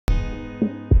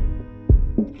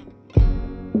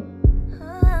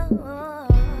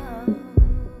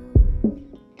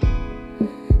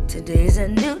Today's a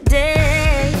new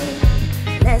day.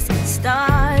 Let's get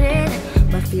started.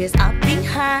 My fears are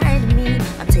behind me.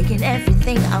 I'm taking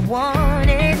everything I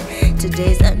wanted.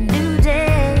 Today's a new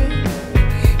day.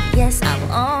 Yes,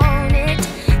 I'm on it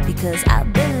because I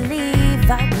believe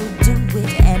I will do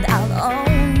it and I'll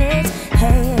own it.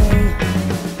 Hey,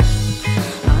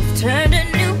 I've turned a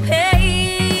new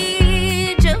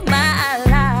page of my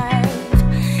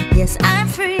life. Yes, I'm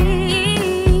free.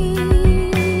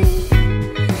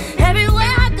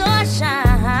 Everywhere I go, I shine.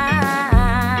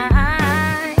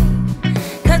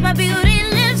 'Cause my beauty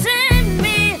lives in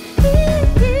me.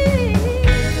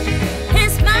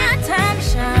 It's my time to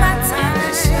shine. My time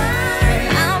to shine.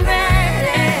 And I'm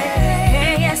ready.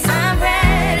 Yes, I'm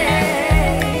ready.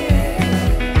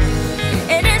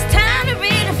 It is time to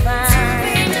redefine.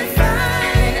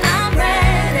 And I'm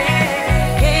ready.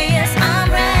 Yes, I'm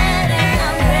ready.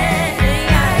 I'm ready.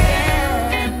 I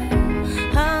am.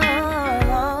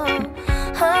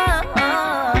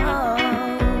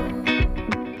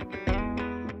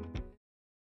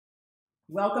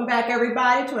 Welcome back,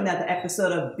 everybody, to another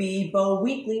episode of BIBO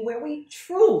Weekly, where we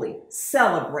truly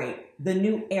celebrate the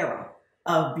new era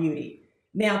of beauty.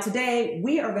 Now, today,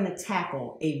 we are going to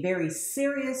tackle a very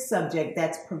serious subject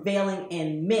that's prevailing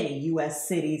in many U.S.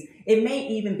 cities. It may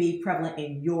even be prevalent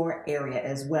in your area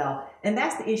as well, and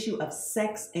that's the issue of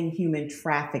sex and human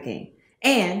trafficking.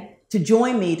 And to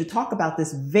join me to talk about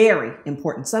this very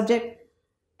important subject,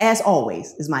 as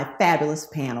always, is my fabulous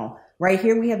panel. Right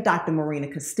here, we have Dr. Marina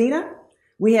Costina,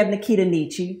 we have Nikita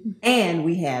Nietzsche, and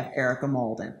we have Erica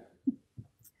Malden.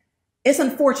 It's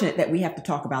unfortunate that we have to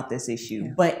talk about this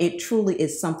issue, but it truly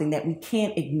is something that we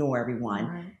can't ignore, everyone.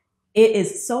 Right. It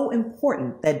is so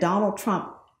important that Donald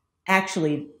Trump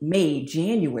actually made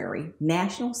January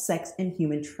National Sex and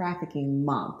Human Trafficking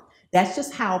Month. That's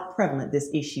just how prevalent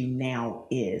this issue now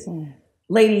is.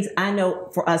 Ladies, I know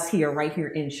for us here, right here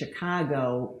in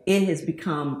Chicago, it has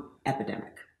become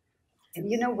epidemic. And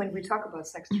you know, when we talk about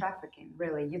sex trafficking,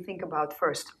 really, you think about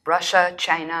first Russia,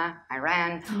 China,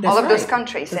 Iran, all of those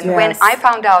countries. And when I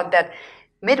found out that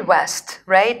Midwest,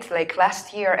 right, like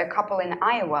last year, a couple in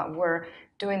Iowa were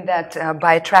doing that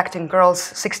by attracting girls,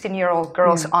 16-year-old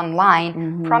girls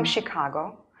online from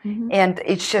Chicago. And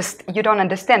it's just, you don't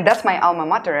understand. That's my alma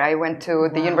mater. I went to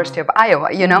the University of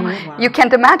Iowa, you know. You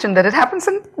can't imagine that it happens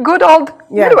in good old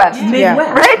Midwest.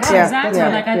 Midwest. Right? Exactly.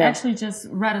 Like I actually just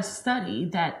read a study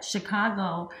that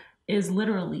Chicago is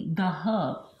literally the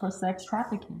hub for sex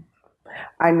trafficking.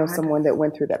 I know someone that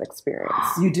went through that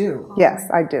experience. You do? Yes,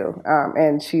 I do.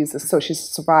 And she's a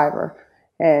survivor,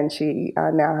 and she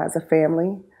now has a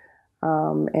family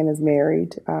and is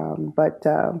married.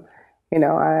 You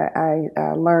know,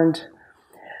 I learned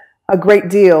a great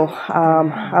deal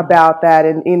about that,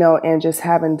 and you know, and just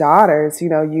having daughters, you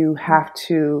know, you have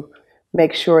to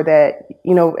make sure that,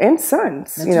 you know, and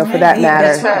sons, you know, for that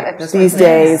matter, these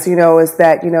days, you know, is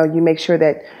that, you know, you make sure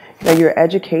that, you know, you're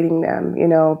educating them, you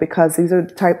know, because these are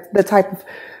the type of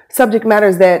subject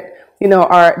matters that, you know,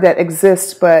 that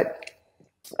exist, but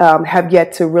have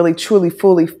yet to really, truly,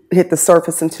 fully hit the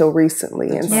surface until recently.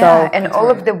 And and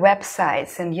all of the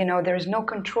websites, and you know, there's no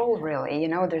control really. You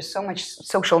know, there's so much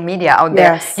social media out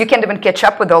there. You can't even catch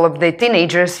up with all of the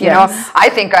teenagers. You know, I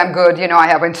think I'm good. You know, I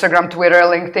have Instagram, Twitter,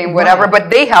 LinkedIn, whatever, but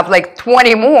they have like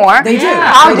 20 more. They do.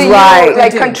 How do you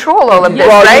like control all of this?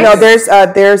 Well, right? you know,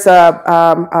 there's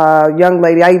a young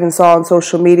lady I even saw on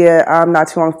social media not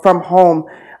too long from home.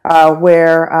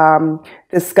 Where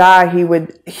this guy, he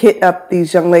would hit up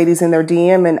these young ladies in their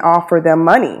DM and offer them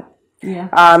money.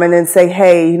 And then say,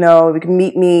 hey, you know, you can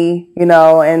meet me, you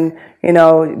know, and, you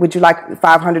know, would you like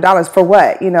 $500 for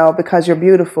what? You know, because you're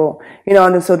beautiful, you know,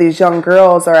 and then so these young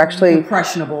girls are actually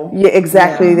impressionable. Yeah,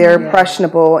 exactly. They're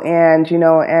impressionable. And, you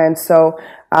know, and so,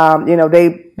 you know,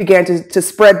 they began to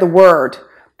spread the word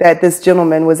that this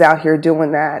gentleman was out here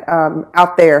doing that,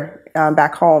 out there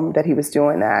back home, that he was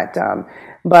doing that.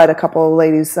 But a couple of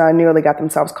ladies nearly got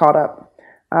themselves caught up,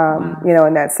 you know,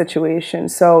 in that situation.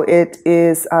 So it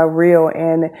is real,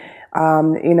 and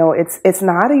you know, it's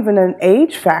not even an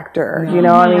age factor. You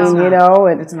know, I mean, you know,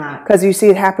 and it's not, because you see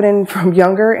it happening from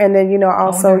younger, and then you know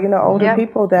also you know older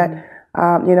people that.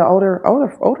 You know,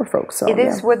 older folks. So it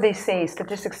is what they say.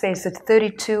 Statistics say it's a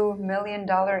 $32 million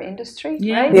industry.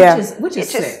 Right? Which is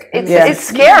sick. It's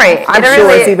scary. I'm sure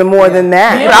it's even more than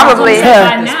that. Probably.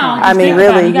 Now, I mean,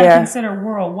 really, you got to consider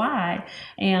worldwide.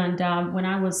 And when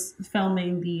I was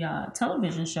filming the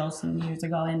television show some years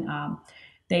ago, and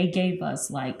they gave us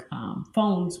like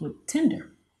phones with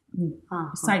Tinder,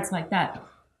 sites like that.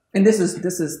 And this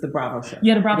is the Bravo show.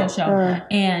 Yeah, the Bravo show.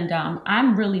 And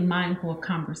I'm really mindful of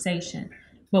conversation.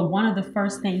 but one of the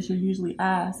first things you usually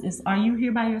ask is, are you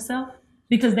here by yourself?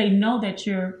 Because they know that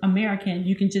you're American.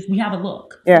 We have a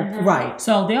look. Yeah. Right.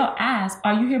 So they'll ask,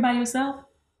 are you here by yourself?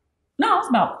 No, it's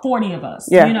about 40 of us.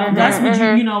 Yeah. You know, that's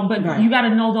what but Right. you got to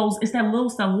know those, it's that little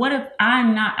stuff. What if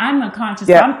I'm unconscious?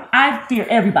 Yeah. I fear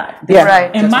everybody. Yeah.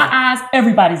 Right. In my eyes,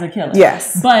 everybody's a killer.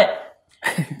 Yes. But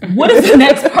what if the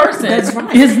next person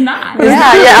is not?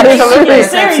 Absolutely.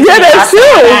 Seriously. Yeah, that's true.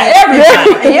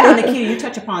 Everybody. And Nikita, you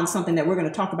touch upon something that we're going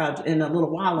to talk about in a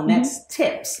little while, and that's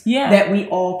tips that we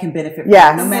all can benefit from,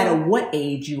 Yes. no matter what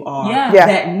age you are, Yeah.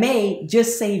 that may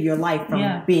just save your life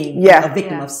from being a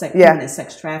victim of human and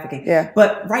sex trafficking. Yeah.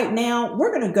 But right now, we're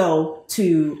going to go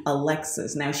to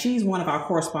Alexis. Now, she's one of our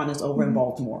correspondents over in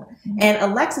Baltimore, and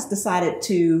Alexis decided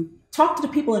to talk to the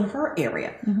people in her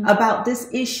area about this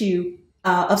issue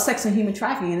of sex and human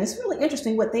trafficking. And it's really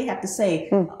interesting what they have to say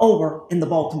over in the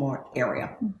Baltimore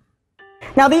area.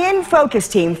 Now, the In Focus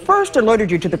team first alerted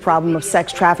you to the problem of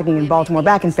sex trafficking in Baltimore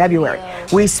back in February.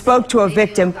 We spoke to a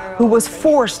victim who was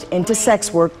forced into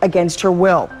sex work against her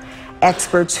will.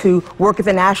 Experts who work at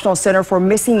the National Center for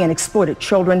Missing and Exploited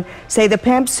Children say the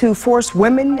pimps who force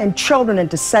women and children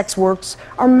into sex works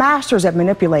are masters at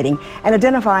manipulating and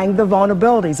identifying the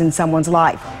vulnerabilities in someone's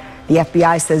life. The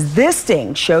FBI says this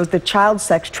sting shows that child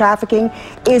sex trafficking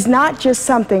is not just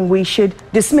something we should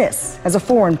dismiss as a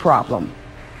foreign problem.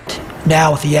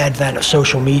 Now, with the advent of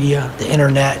social media, the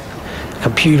internet,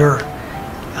 computer,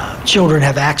 children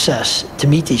have access to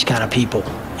meet these kind of people,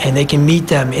 and they can meet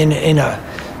them in a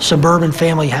suburban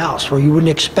family house where you wouldn't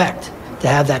expect to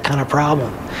have that kind of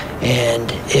problem.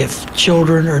 And if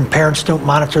children or parents don't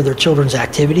monitor their children's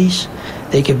activities,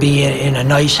 they could be in a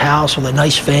nice house with a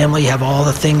nice family, have all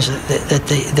the things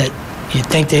that you'd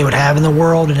think they would have in the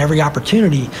world and every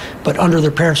opportunity, but under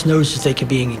their parents' noses they could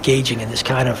be engaging in this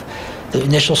kind of the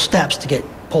initial steps to get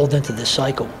pulled into this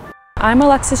cycle. I'm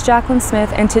Alexis Jacqueline Smith,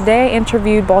 and today I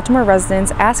interviewed Baltimore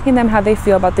residents asking them how they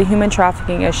feel about the human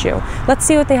trafficking issue. Let's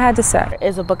see what they had to say.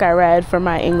 It's a book I read for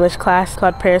my English class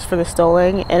called Prayers for the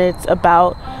Stolen, and it's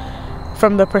about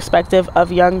from the perspective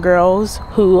of young girls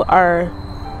who are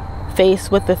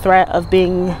faced with the threat of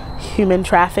being human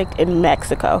trafficked in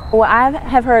Mexico. What I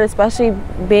have heard, especially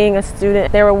being a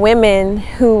student, there were women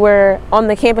who were on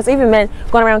the campus, even men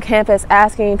going around campus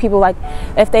asking people like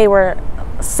if they were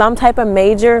some type of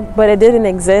major, but it didn't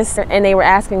exist, and they were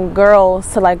asking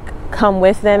girls to like come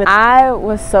with them. I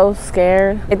was so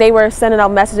scared. They were sending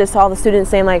out messages to all the students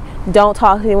saying like, don't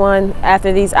talk to anyone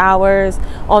after these hours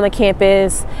on the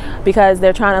campus because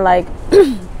they're trying to like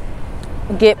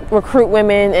recruit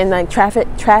women and like traffic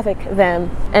them.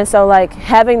 And so like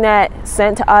having that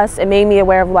sent to us, it made me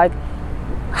aware of like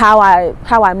how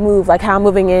I move, like how I'm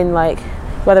moving in, like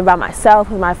whether by myself,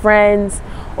 with my friends,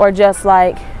 or just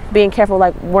like being careful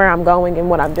like where I'm going and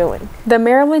what I'm doing. The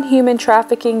Maryland Human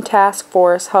Trafficking Task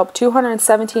Force helped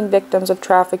 217 victims of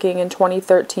trafficking in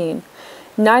 2013.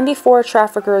 94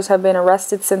 traffickers have been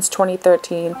arrested since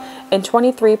 2013, and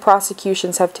 23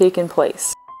 prosecutions have taken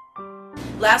place.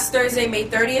 Last Thursday, May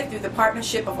 30th, through the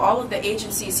partnership of all of the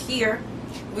agencies here,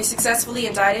 we successfully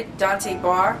indicted Dante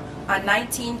Barr on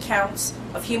 19 counts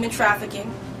of human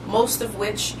trafficking, most of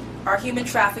which are human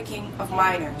trafficking of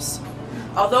minors.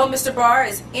 Although Mr. Barr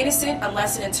is innocent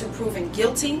unless and until proven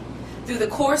guilty, through the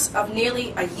course of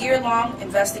nearly a year-long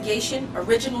investigation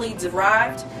originally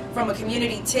derived from a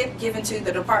community tip given to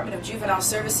the Department of Juvenile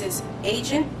Services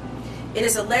agent, it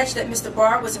is alleged that Mr.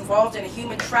 Barr was involved in a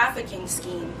human trafficking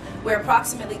scheme where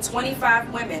approximately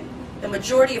 25 women, the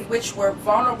majority of which were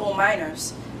vulnerable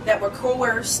minors, that were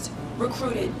coerced,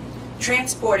 recruited,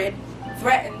 transported,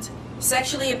 threatened,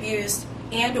 sexually abused,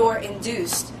 and/or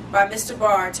induced by Mr.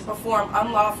 Barr to perform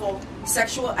unlawful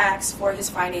sexual acts for his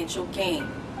financial gain.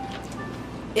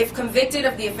 If convicted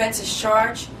of the offenses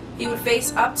charged, he would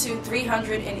face up to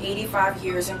 385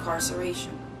 years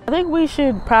incarceration. I think we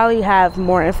should probably have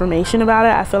more information about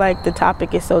it. I feel like the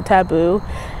topic is so taboo,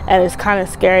 and it's kind of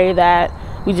scary that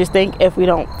we just think if we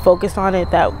don't focus on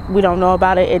it, that we don't know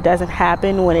about it, it doesn't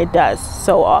happen when it does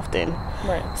so often.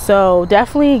 Right. So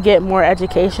definitely get more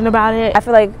education about it. I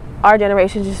feel like our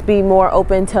generation should just be more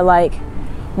open to like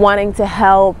wanting to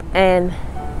help and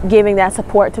giving that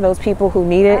support to those people who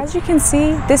need it. As you can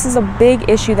see, this is a big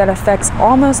issue that affects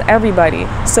almost everybody.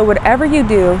 So whatever you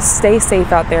do, stay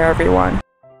safe out there, everyone.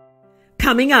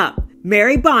 Coming up,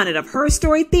 Mary Bonnett of Her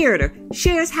Story Theater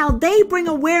shares how they bring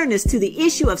awareness to the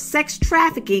issue of sex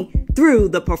trafficking through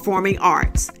the performing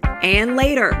arts. And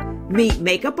later, meet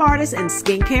makeup artist and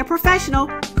skincare professional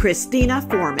Christina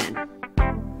Foreman.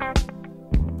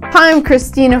 Hi, I'm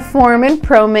Christina Foreman,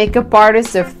 pro makeup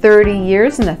artist of 30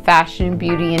 years in the fashion and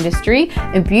beauty industry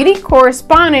and beauty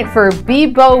correspondent for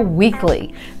BIBO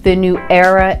Weekly, the new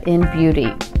era in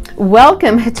beauty.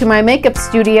 Welcome to my makeup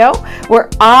studio where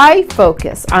I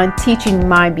focus on teaching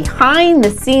my behind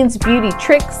the scenes beauty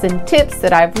tricks and tips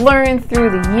that I've learned through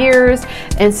the years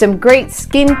and some great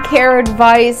skincare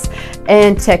advice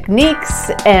and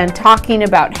techniques and talking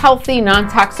about healthy,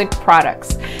 non-toxic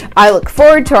products. I look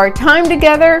forward to our time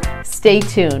together. Stay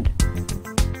tuned.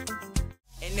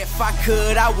 And if I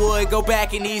could, I would go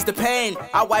back and ease the pain.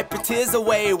 I wipe the tears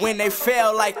away when they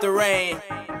fell like the rain.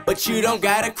 But you don't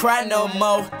gotta cry no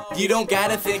more. You don't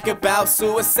gotta think about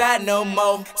suicide no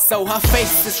more. So her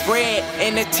face is red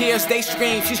and the tears they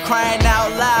stream. She's crying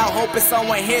out loud, hoping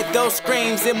someone heard those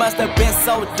screams. It must have been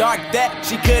so dark that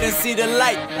she couldn't see the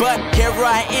light. But here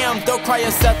I am, don't cry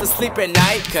yourself to sleep at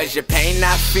night. Cause your pain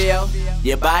I feel,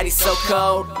 your body's so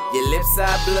cold, your lips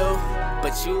are blue,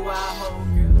 but you are whole,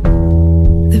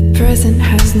 girl. The present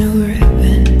has no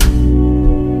ribbon.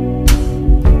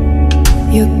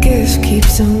 Your gift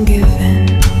keeps on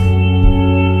giving.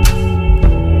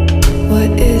 What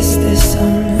is this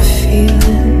I'm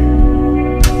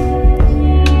feeling?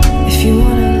 If you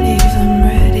wanna leave, I'm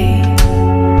ready.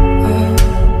 Oh.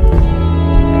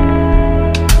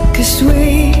 'Cause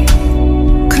we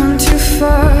come too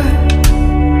far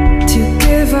to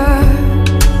give up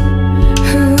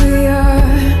who we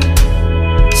are.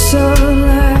 So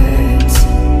let's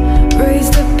raise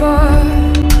the bar.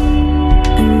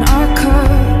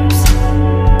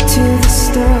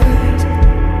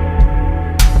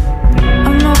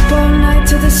 I'm up all night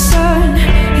to the sun.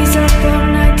 He's up all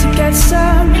night to get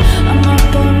some. I'm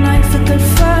up all night for good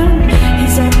fun.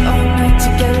 He's up all night to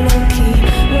get low-key.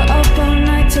 We're up all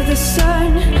night to the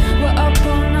sun. We're up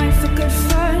all night for good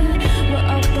fun. We're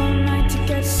up all night to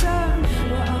get some.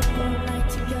 We're up all night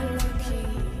to get low-key.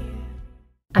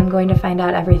 I'm going to find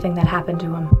out everything that happened to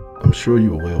him. I'm sure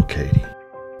you will, Katie.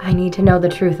 I need to know the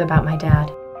truth about my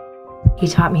dad. He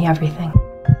taught me everything.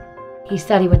 He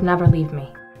said he would never leave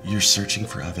me. You're searching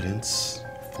for evidence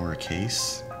for a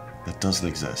case that doesn't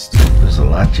exist. There's a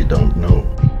lot you don't know.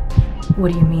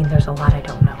 What do you mean there's a lot I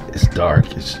don't know? It's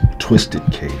dark, it's twisted,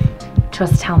 Katie.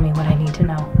 Just tell me what I need to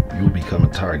know. You'll become a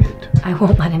target. I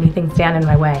won't let anything stand in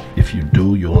my way. If you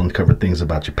do, you'll uncover things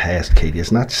about your past, Katie.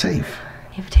 It's not safe.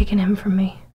 You've taken him from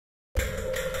me.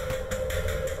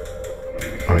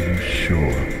 Are you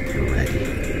sure you're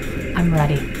ready? I'm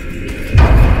ready.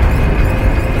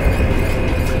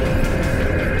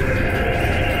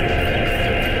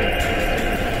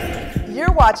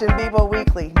 You're watching BIBO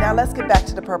Weekly. Now let's get back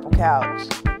to the purple couch.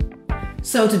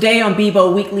 So today on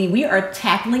BIBO Weekly, we are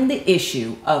tackling the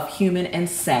issue of human and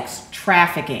sex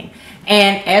trafficking.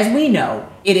 And as we know,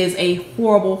 it is a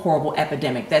horrible, horrible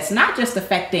epidemic that's not just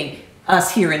affecting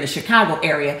us here in the Chicago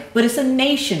area, but it's a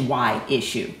nationwide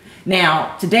issue.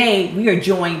 Now, today we are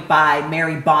joined by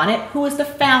Mary Bonnett, who is the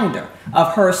founder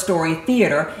of Her Story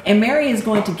Theater. And Mary is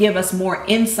going to give us more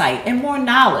insight and more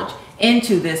knowledge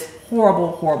into this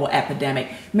horrible, horrible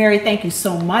epidemic. Mary, thank you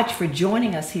so much for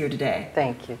joining us here today.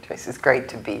 Thank you, Trace. It's great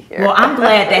to be here. Well, I'm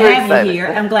glad to have you here.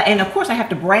 I'm glad. And of course, I have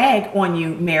to brag on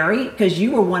you, Mary, because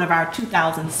you were one of our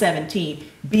 2017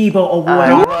 BIBO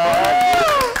Awards.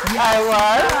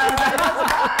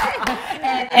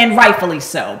 And rightfully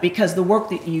so, because the work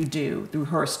that you do through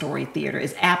Her Story Theater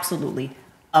is absolutely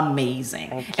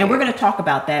amazing. And we're going to talk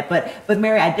about that. But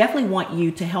Mary, I definitely want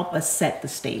you to help us set the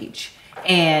stage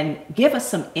and give us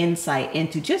some insight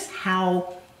into just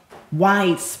how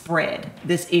widespread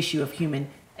this issue of human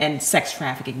and sex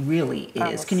trafficking really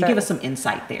is. Can you give us some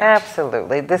insight there?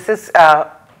 Absolutely. This is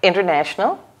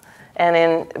international.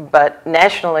 But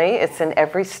nationally, it's in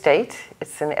every state,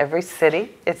 it's in every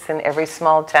city, it's in every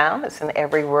small town, it's in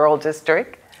every rural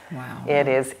district. Wow. It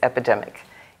is epidemic.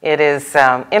 It is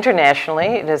internationally,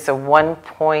 it is a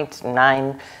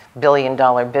 $1.9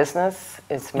 billion business.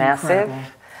 It's massive.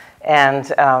 Incredible.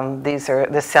 And these are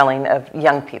the selling of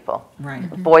young people, right.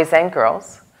 Boys and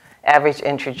girls. Average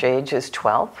entry age is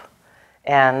 12.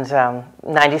 And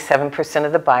 97%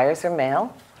 of the buyers are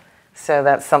male. So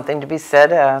that's something to be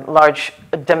said, a large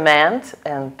demand,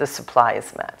 and the supply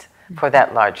is met for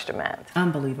that large demand.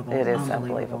 Unbelievable. It is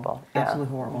unbelievable. Absolutely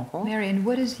horrible. Mary, and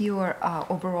what is your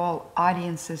overall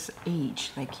audience's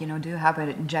age? Like, you know, do you have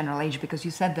a general age? Because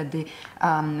you said that the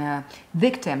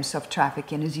victims of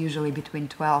trafficking is usually between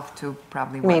 12 to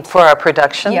probably what? You mean for our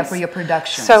productions? Yeah, for your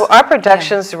productions. So our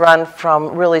productions run from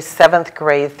really 7th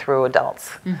grade through adults.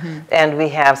 Mm-hmm. And we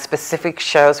have specific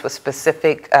shows with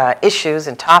specific issues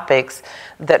and topics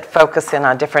that focus in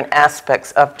on different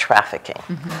aspects of trafficking.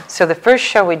 Mm-hmm. So the first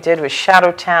show we did to a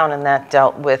shadow town, and that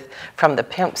dealt with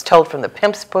told from the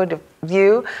pimp's point of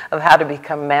view of how to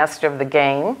become master of the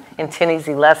game in 10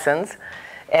 easy lessons.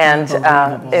 And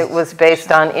it was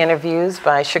based on interviews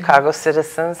by Chicago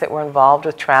citizens that were involved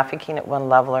with trafficking at one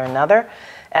level or another.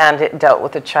 And it dealt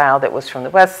with a child that was from the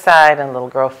West Side and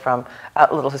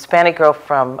a little Hispanic girl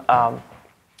from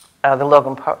the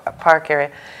Logan Park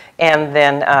area, and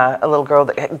then a little girl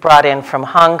that brought in from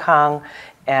Hong Kong,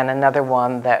 and another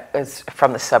one that is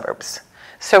from the suburbs.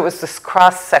 So it was this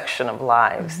cross-section of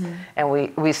lives, and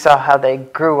we saw how they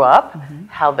grew up,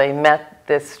 how they met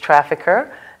this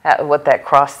trafficker, what that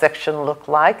cross-section looked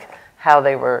like, how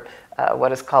they were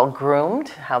what is called groomed,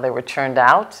 how they were turned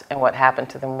out, and what happened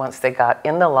to them once they got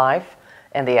in the life,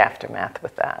 and the aftermath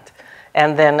with that.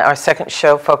 And then our second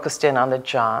show focused in on the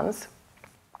Johns.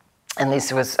 And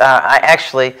this was, I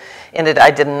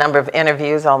did a number of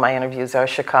interviews. All my interviews are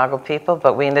Chicago people,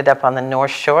 but we ended up on the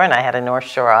North Shore, and I had a North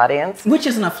Shore audience. Which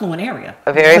is an affluent area.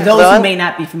 Very affluent. For those who may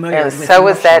not be familiar with so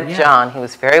was that Shore, John. He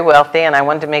was very wealthy, and I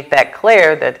wanted to make that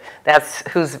clear that that's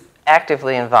who's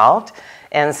actively involved.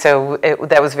 And so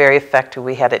that was very effective.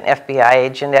 We had an FBI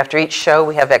agent. After each show,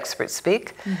 we have experts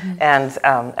speak. And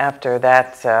after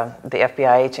that, the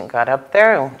FBI agent got up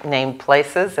there and named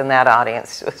places, and that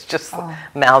audience was just,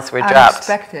 mouths were dropped.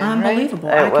 Unbelievable.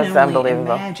 Right? It was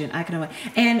unbelievable. I can imagine.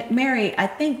 And Mary, I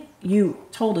think you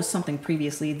told us something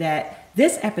previously that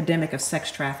this epidemic of sex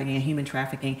trafficking and human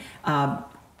trafficking,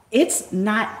 it's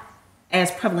not as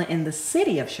prevalent in the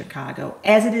city of Chicago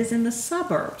as it is in the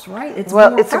suburbs, right? It's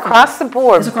across the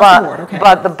board. It's across the board, okay.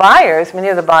 But the buyers, many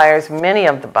of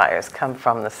the buyers come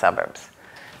from the suburbs.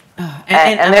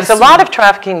 And there's a lot of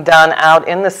trafficking done out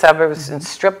in the suburbs in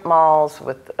strip malls,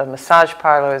 with massage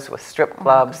parlors, with strip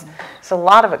clubs. There's a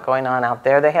lot of it going on out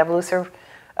there. They have looser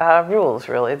rules,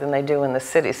 really, than they do in the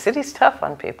city. City's tough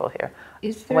on people here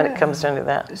when it comes down to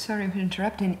that. Sorry for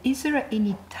interrupting. Is there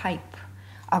any type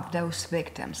of those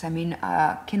victims? I mean,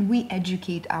 can we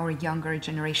educate our younger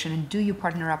generation, and do you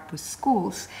partner up with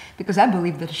schools? Because I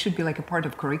believe that it should be like a part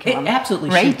of curriculum. It absolutely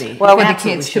right? should be. Well, for the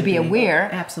kids to be aware.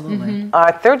 Absolutely.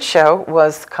 Our third show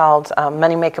was called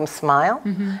Money Make 'Em Smile,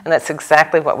 and that's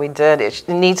exactly what we did. It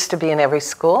needs to be in every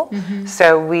school.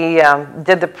 So we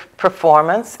did the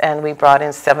performance, and we brought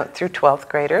in 7th through 12th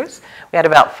graders. We had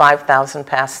about 5,000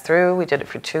 pass through. We did it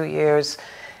for 2 years.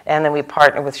 And then we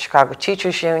partnered with Chicago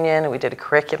Teachers Union, and we did a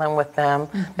curriculum with them.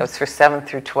 It was for 7th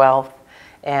through 12th.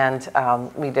 And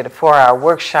we did a 4-hour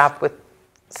workshop with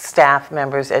staff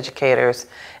members, educators,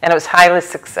 and it was highly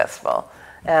successful.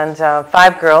 And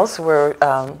 5 girls were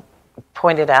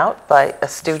pointed out by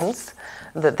students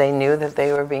that they knew that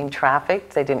they were being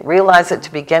trafficked. They didn't realize it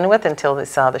to begin with until they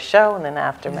saw the show and then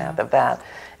aftermath of that.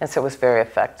 And so it was very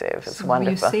effective. It was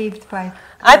wonderful. You saved 5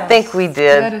 I think we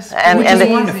did. And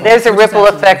there's a ripple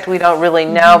effect we don't really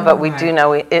know, but we do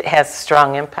know it has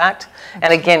strong impact.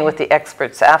 And again, with the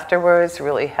experts afterwards,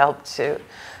 really helped to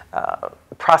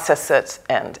process it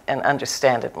and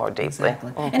understand it more deeply.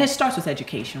 Exactly. And it starts with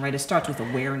education, right? It starts with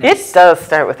awareness. It does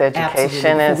start with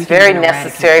education, and it's very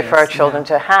necessary for our children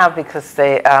to have, because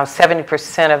they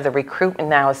 70% of the recruitment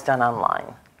now is done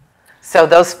online. So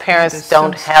those parents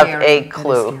don't have a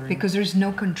clue. Because there's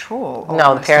no control.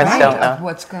 No, the parents don't know.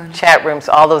 What's going on. Chat rooms,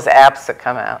 all those apps that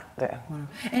come out there.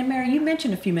 And Mary, you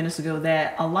mentioned a few minutes ago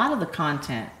that a lot of the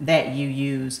content that you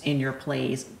use in your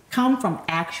plays come from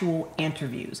actual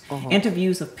interviews.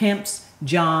 Interviews of pimps,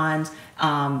 Johns,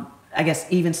 I guess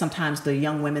even sometimes the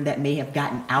young women that may have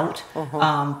gotten out,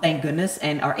 thank goodness,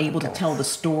 and are able to tell the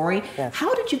story.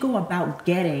 How did you go about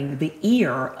getting the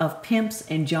ear of pimps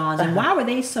and Johns, and why were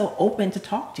they so open to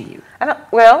talk to you?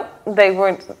 Well, they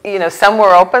weren't, some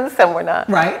were open, some were not.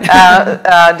 Right.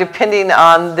 Depending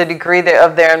on the degree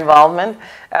of their involvement,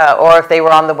 or if they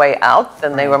were on the way out,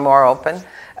 then they were more open.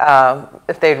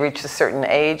 If they'd reached a certain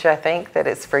age, I think that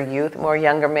it's for youth, more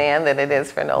younger man than it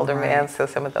is for an older man, so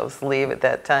some of those leave at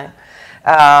that time.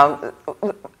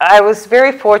 I was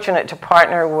very fortunate to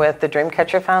partner with the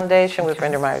Dreamcatcher Foundation, with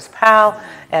Brenda Myers-Powell,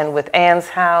 and with Ann's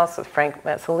House, with Frank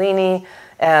Mazzolini,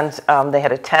 and they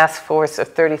had a task force of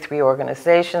 33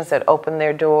 organizations that opened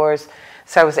their doors.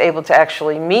 So I was able to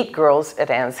actually meet girls at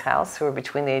Ann's House who were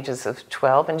between the ages of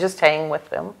 12 and just hang with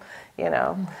them,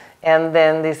 And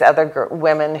then these other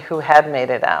women who had made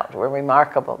it out were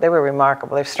remarkable. They were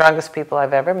remarkable. They're the strongest people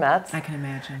I've ever met. I can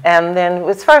imagine. And then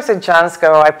as far as the Johns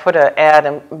go, I put an ad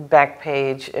in back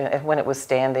page when it was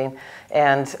standing,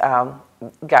 and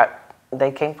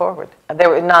they came forward. They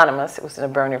were anonymous. It was in a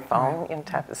burner phone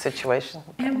type of situation.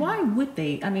 And why would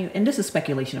they, and this is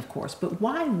speculation, of course, but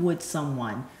why would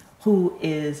someone who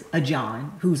is a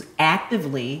John, who's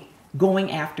actively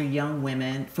going after young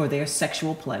women for their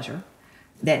sexual pleasure,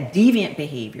 that deviant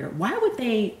behavior, why would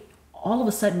they all of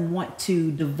a sudden want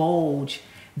to divulge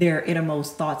their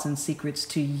innermost thoughts and secrets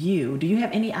to you? Do you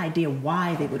have any idea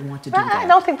why they would want to do that? I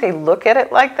don't think they look at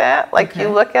it like that, like you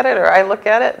look at it or I look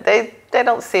at it. They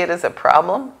don't see it as a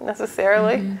problem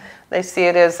necessarily. They see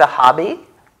it as a hobby,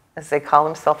 as they call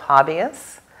themselves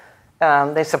hobbyists.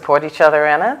 They support each other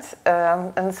in it,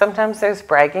 and sometimes there's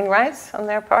bragging rights on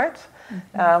their part,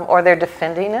 or they're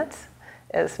defending it,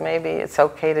 as maybe it's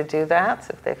okay to do that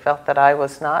if they felt that I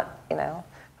was not,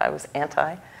 I was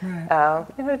anti. Right.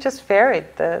 It just varied.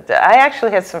 I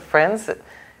actually had some friends that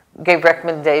gave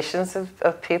recommendations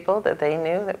of people that they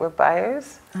knew that were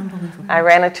buyers. Unbelievable. I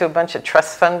ran into a bunch of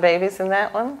trust fund babies in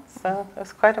that one, so it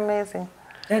was quite amazing.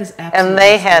 That is absolutely And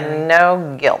they had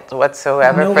no guilt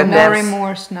whatsoever for them. No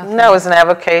remorse, nothing. No, it was an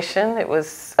avocation. It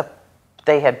was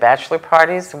they had bachelor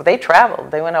parties. They traveled.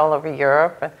 They went all over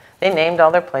Europe. And they named all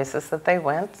their places that they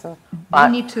went. And They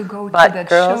need to go to that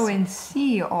show and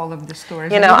see all of the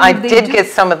stories. I did get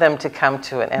some of them to come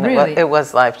to it, and really? it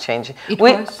was life-changing. It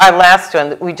was? Our last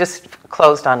one, we just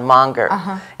closed on Monger.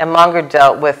 And Monger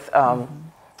dealt with a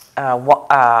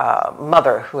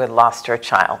mother who had lost her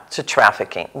child to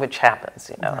trafficking, which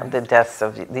happens, the deaths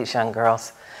of these young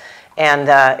girls. And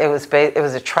it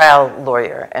was a trial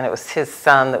lawyer, and it was his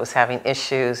son that was having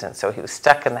issues, and so he was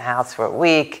stuck in the house for a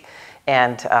week,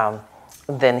 and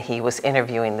then he was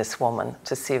interviewing this woman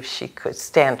to see if she could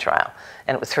stand trial,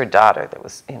 and it was her daughter that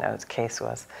was, his case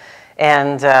was.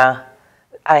 And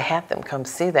I had them come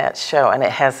see that show, and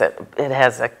it has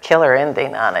a killer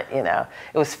ending on it.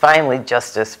 It was finally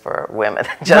justice for women,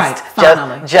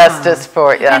 justice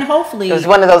for and hopefully it was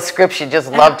one of those scripts you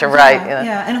just love to write.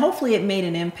 Yeah, and hopefully it made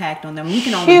an impact on them. We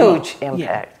can only huge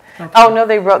impact. Yeah. Okay. Oh no,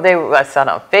 I saw it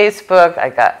on Facebook. I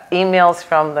got emails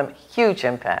from them. Huge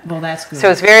impact. Well, that's good. So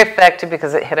it was very effective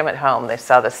because it hit them at home. They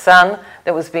saw the son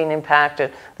that was being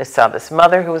impacted. They saw this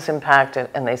mother who was impacted,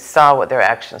 and they saw what their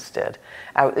actions did.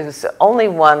 It was the only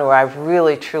one where I've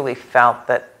really truly felt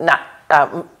that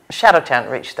Shadowtown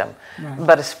reached them,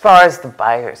 but as far as the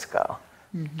buyers go,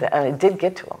 and it did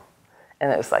get to them,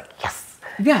 and it was like yes.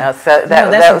 Yeah, so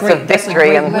that was a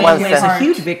victory in one sense. It's a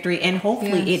huge victory, and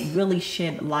hopefully it really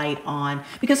shed light on,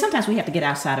 because sometimes we have to get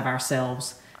outside of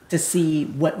ourselves to see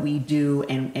what we do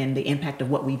and the impact of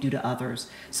what we do to others.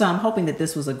 So I'm hoping that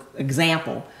this was an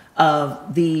example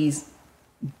of these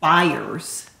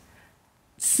buyers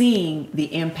seeing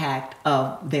the impact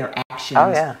of their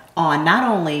actions on not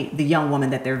only the young woman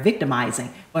that they're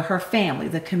victimizing, but her family,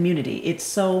 the community. It's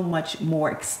so much more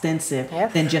extensive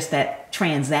than just that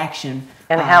transaction.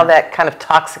 And how that kind of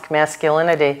toxic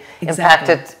masculinity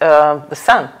impacted the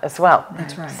son as well.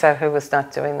 That's right. So who was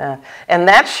not doing that? And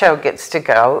that show gets to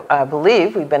go, I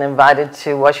believe, we've been invited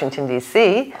to Washington,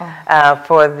 D.C.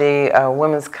 For the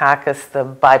Women's Caucus, the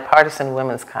Bipartisan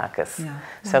Women's Caucus. Yeah.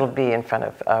 So it'll be in front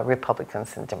of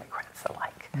Republicans and Democrats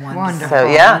alike. Wonderful. So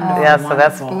so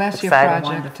that's bless your exciting.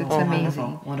 project. It's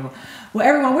amazing. Wonderful. Well,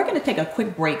 everyone, we're going to take a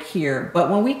quick break here, but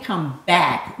when we come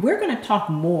back, we're going to talk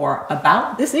more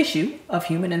about this issue of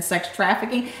human and sex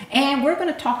trafficking, and we're going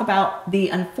to talk about the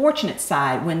unfortunate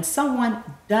side when someone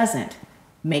doesn't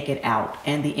make it out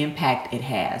and the impact it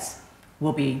has.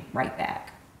 We'll be right back.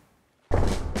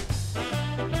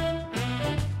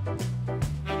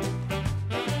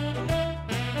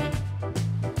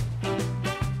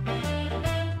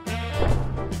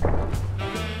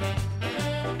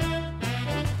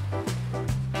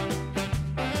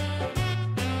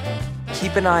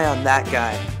 Keep an eye on that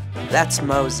guy. That's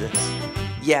Moses.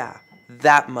 Yeah,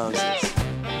 that Moses.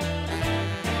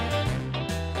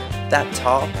 That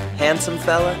tall, handsome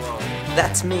fella?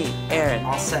 That's me, Aaron.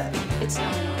 All set.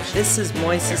 This is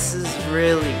Moises'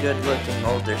 really good-looking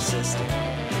older sister.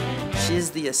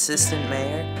 She's the assistant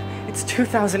mayor. It's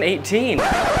 2018.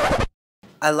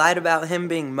 I lied about him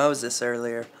being Moses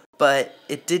earlier, but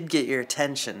it did get your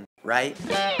attention, right?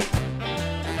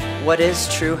 What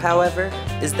is true, however,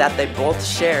 is that they both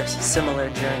share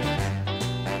similar journeys.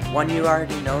 One you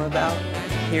already know about,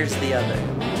 here's the other.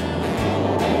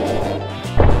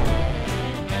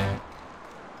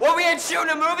 Well, we ain't shooting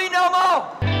a movie no more!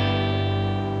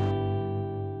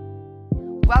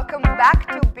 Welcome back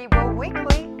to BIBO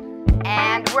Weekly,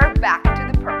 and we're back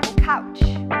to the Purple Couch.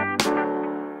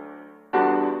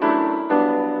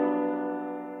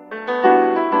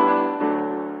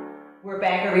 We're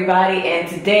back, everybody, and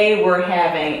today we're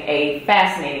having a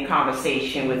fascinating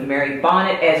conversation with Mary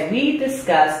Bonnett as we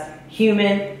discuss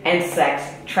human and sex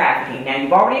trafficking. Now,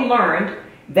 you've already learned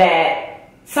that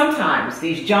sometimes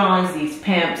these Johns, these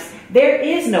pimps, there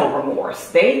is no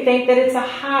remorse. They think that it's a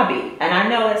hobby. And I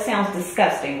know that sounds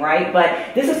disgusting, right?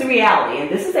 But this is the reality. And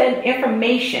this is an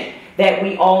information that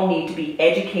we all need to be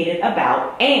educated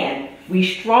about. And we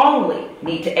strongly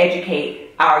need to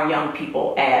educate our young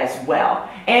people as well.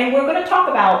 And we're going to talk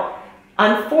about,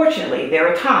 unfortunately,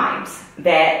 there are times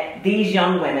that these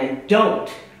young women don't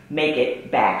make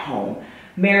it back home.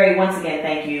 Mary, once again,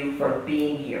 thank you for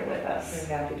being here with us.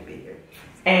 We're happy to be here.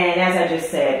 And as I just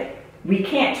said, we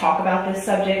can't talk about this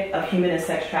subject of human and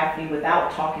sex trafficking without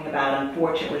talking about,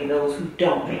 unfortunately, those who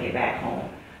don't make it back home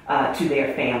to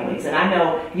their families. And I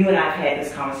know you and I have had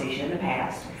this conversation in the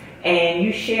past, and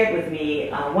you shared with me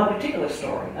one particular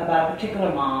story about a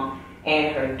particular mom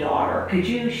and her daughter. Could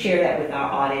you share that with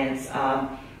our audience,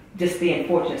 just the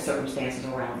unfortunate circumstances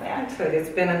around that? It's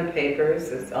been in the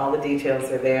papers, all the details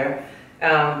are there.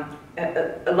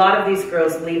 A lot of these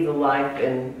girls leave the life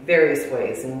in various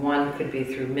ways, and one could be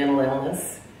through mental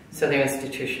illness, so they're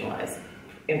institutionalized,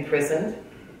 imprisoned,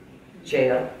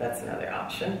 jail, that's another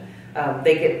option.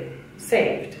 They get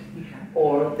saved,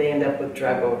 or they end up with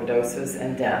drug overdoses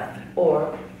and death,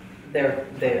 or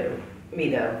they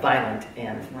meet a violent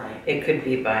end. Right. It could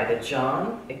be by the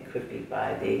John, it could be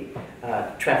by the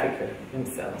trafficker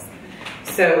themselves.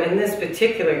 So in this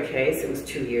particular case, it was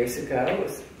 2 years ago,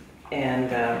 and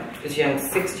this young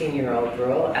 16-year-old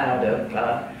girl out of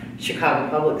Chicago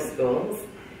public schools,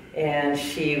 and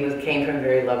she came from a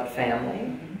very loved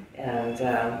family, and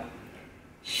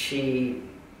she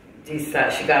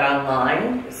got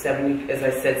online. As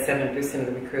I said, 70%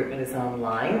 of the recruitment is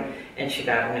online, and she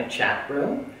got in a chat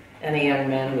room, and a young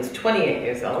man who was 28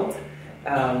 years old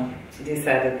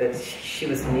decided that she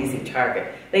was an easy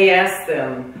target. They asked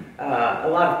them a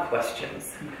lot of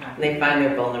questions. And they find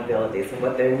their vulnerabilities and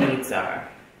what their needs are.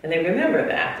 And they remember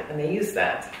that, and they use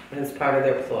that as part of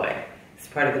their ploy. It's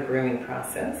part of the grooming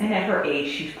process. And at her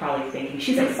age, she's probably thinking,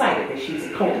 she's excited that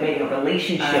she's cultivating a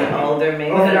relationship. An older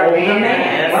man. With an older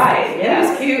man, right.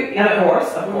 Yes. He was cute. And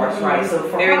of course, right. So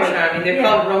for very her, charming. They're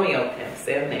called Romeo pimps.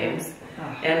 They have names.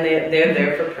 And they're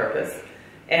there for purpose.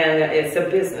 And it's a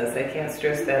business. I can't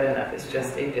stress that enough. It's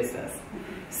just a business.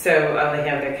 So they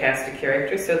have their cast of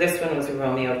characters. So this one was a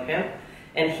Romeo pimp.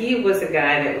 And he was a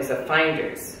guy that was a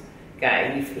finder's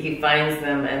guy. He finds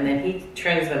them, and then he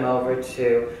turns them over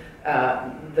to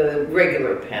the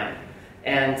regular pimp.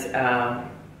 And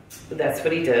that's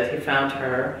what he did. He found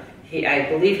her. I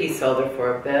believe he sold her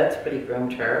for a bit, but he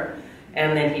groomed her.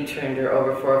 And then he turned her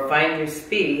over for a finder's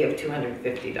fee of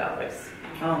 $250.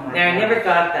 Oh my now, I never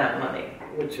got that money,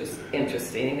 which was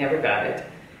interesting. He never got it.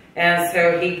 And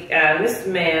so this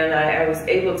man, I was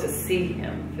able to see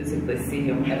him, physically see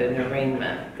him at an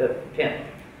arraignment, the pimp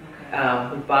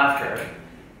who bought her.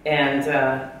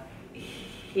 And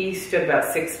he stood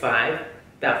about 6'5",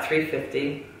 about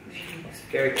 350,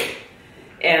 very good.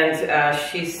 And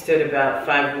she stood about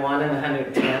 5'1" and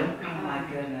 110. Oh my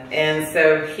goodness. And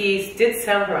so he did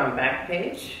sell her on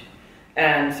Backpage,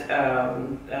 and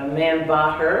a man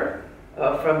bought her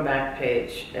from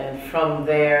Backpage, and from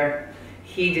there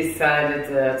he decided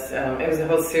that it was a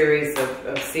whole series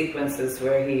of sequences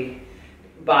where he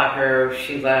bought her,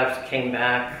 she left, came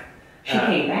back. She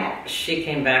came back? She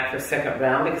came back for a second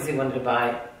round because he wanted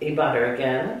to he bought her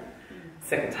again,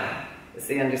 second time, is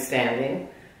the understanding.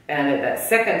 And at that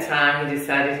second time, he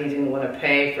decided he didn't want to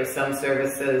pay for some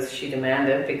services she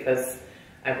demanded because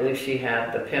I believe she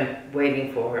had the pimp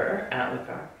waiting for her out in the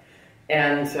car.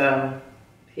 And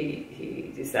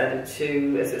he decided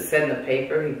to, as it said in the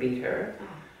paper, he beat her,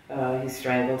 he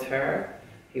strangled her,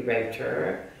 he raped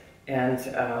her, and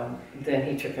then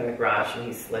he took her in the garage and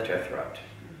he slit her throat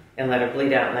and let her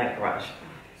bleed out in that garage.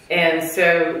 And so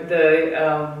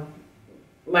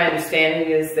my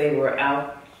understanding is they were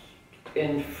out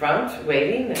in front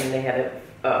waiting, and they had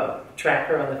a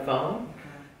tracker on the phone,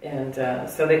 and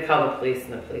so they called the police,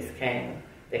 and the police came.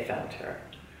 They found her,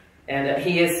 and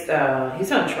he's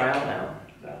on trial now.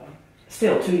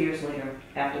 Still 2 years later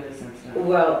after this incident.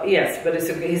 Well, yes, but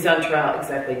he's on trial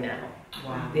exactly now.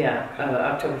 Wow. Yeah,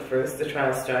 October 1st the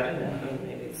trial started, and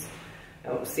maybe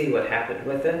we'll see what happened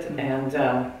with it. And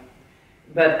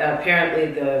but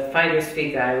apparently the finder's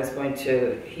fee guy was going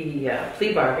to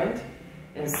plea bargained.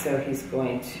 And so he's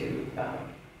going to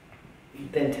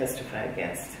then testify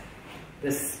against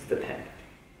the pimp.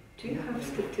 Do you have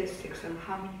statistics on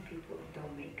how many people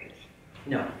don't make it?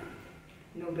 No.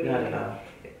 Nobody. Not at all.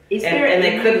 And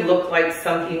they could look like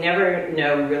some, you never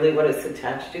know really what it's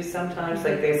attached to sometimes. Mm-hmm.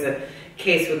 Like there's a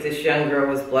case with this young girl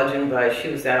was bludgeoned she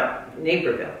was out in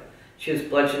Naperville. She was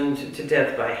bludgeoned to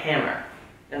death by a hammer.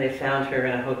 And they found her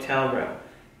in a hotel room.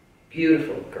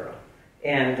 Beautiful girl.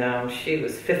 and she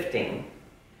was 15,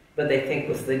 but they think it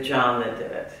was the John that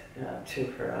did it to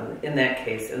her in that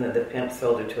case, and that the pimp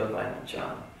sold her to a violent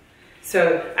John.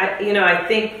 So, I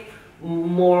think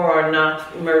more are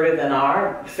not murder than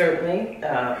are, certainly,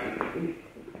 but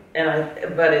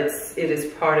it is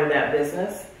part of that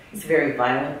business. It's a very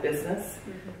violent business,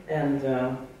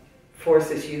 and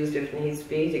force is used if needs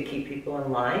be to keep people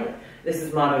in line. This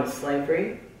is modern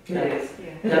slavery. It is.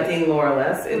 Nothing more or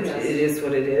less. It is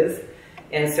what it is.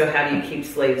 And so how do you keep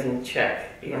slaves in check?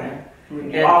 You know?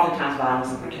 And oftentimes violence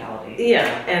and brutality. Yeah,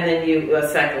 and then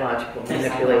psychological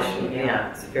manipulation.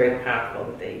 Yeah, it's very powerful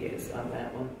that they use on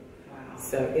that one. Wow.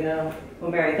 So,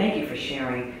 Well, Mary, thank you for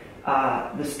sharing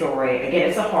the story. Again,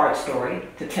 it's a hard story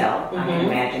to tell, I can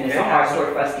imagine. It's a hard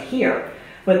story for us to hear.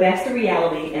 But that's the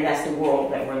reality, and that's the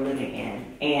world that we're living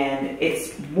in. And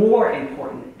it's more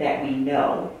important that we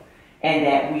know and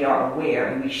that we are aware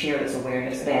and we share this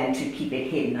awareness than to keep it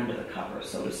hidden under the cover,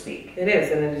 so to speak. It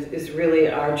is, and it is really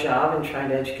our job in trying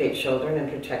to educate children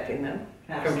and protecting them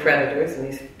from predators. And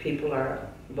these people are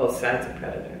both sides of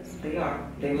predators. They are.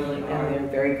 They really are. And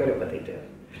they're very good at what they do,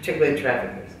 particularly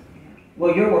traffickers.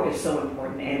 Well, your work is so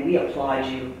important, and we applaud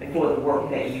you for the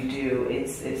work that you do.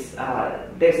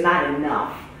 There's not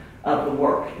enough of the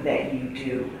work that you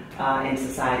do in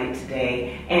society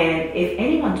today. And if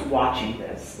anyone's watching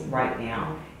this right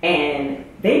now, and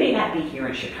they may not be here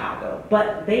in Chicago,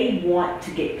 but they want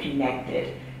to get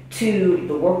connected to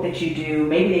the work that you do,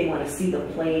 maybe they want to see the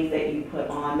plays that you put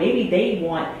on, maybe they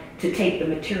want to take the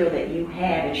material that you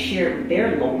have and share it with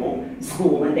their local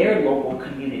school and their local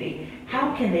community,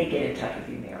 how can they get in touch with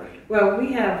you, Mary? Well,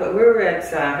 we're at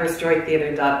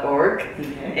herstorytheater.org,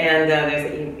 and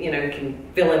there's you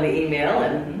can fill in the email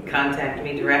and contact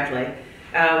me directly.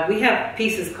 We have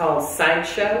pieces called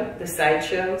Sideshow, the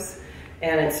Sideshows,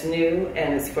 and it's new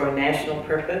and it's for a national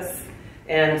purpose,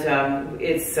 and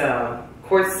it's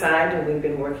courtside, and we've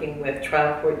been working with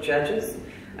trial court judges.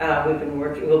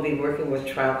 We'll be working with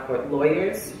trial court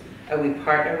lawyers. We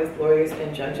partner with lawyers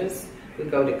and judges. We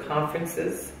go to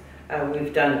conferences.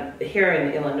 We've done here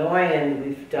in Illinois, and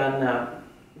we've done.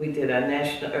 We did a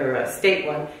national or a state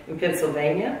one in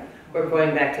Pennsylvania. We're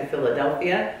going back to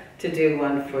Philadelphia to do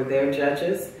one for their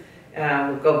judges.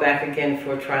 We'll go back again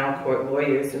for trial court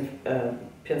lawyers in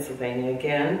Pennsylvania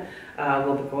again.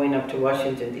 We'll be going up to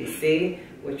Washington, D.C.,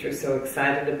 which we're so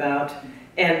excited about.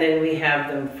 And then we have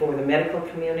them for the medical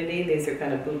community. These are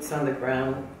kind of boots on the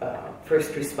ground,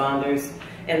 first responders,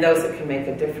 and those that can make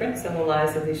a difference in the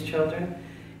lives of these children.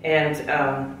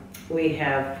 And we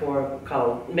have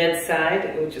called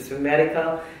MedSide, which is for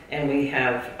medical, and we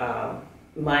have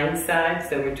MindSide,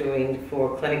 so we're doing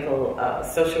for clinical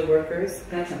social workers.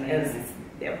 That's amazing.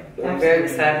 We're very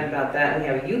excited about that. And we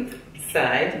have a youth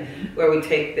side where we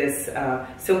take this,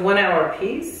 so 1 hour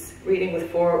piece, reading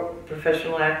with 4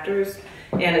 professional actors,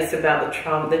 and it's about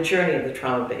the journey of the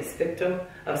trauma-based victim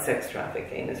of sex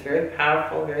trafficking. It's very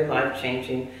powerful, very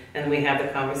life-changing, and we have the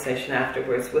conversation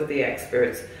afterwards with the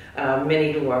experts,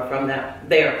 many who are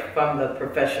they're from the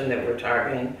profession that we're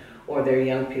targeting, or they're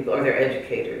young people, or they're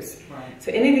educators. Right.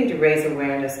 So anything to raise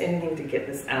awareness, anything to get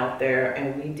this out there,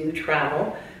 and we do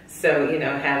travel. So,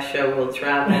 half show will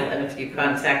travel, and if you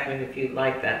contact me, if you'd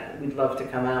like that, we'd love to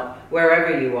come out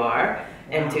wherever you are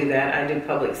and do that. I do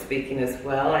public speaking as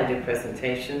well. I do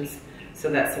presentations, so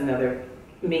that's another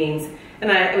means.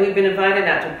 And we've been invited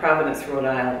out to Providence, Rhode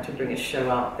Island to bring a show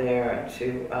out there and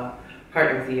to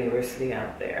partner with the university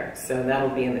out there. So that'll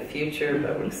be in the future,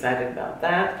 but we're excited about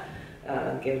that,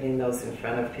 getting those in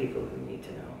front of people who need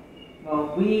to know.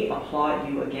 Well, we applaud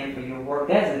you again for your work.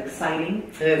 That is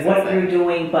exciting, what you're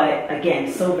doing, but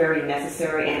again, so very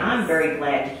necessary. And I'm very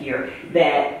glad to hear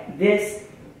that this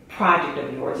project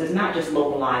of yours is not just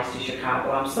localized to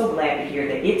Chicago. I'm so glad to hear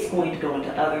that it's going to go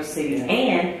into other cities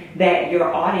and that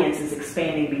your audience is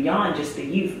expanding beyond just the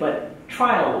youth, but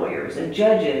trial lawyers and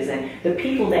judges and the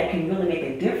people that can really make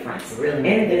a difference in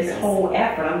this whole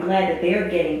effort. I'm glad that they're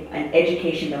getting an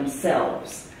education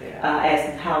themselves as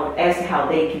to how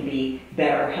they can be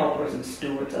better helpers and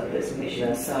stewards of this mission.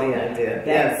 That's the idea.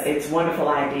 It's a wonderful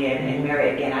idea. And Mary,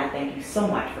 again, I thank you so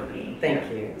much for being here.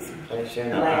 Thank you. It's a pleasure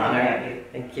and an Glad to honor. have you.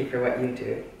 Thank you for what you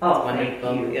do. Oh, it's thank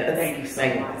wonderful. you. Yes. Thank you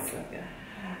so much.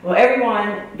 Well,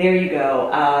 everyone, there you go.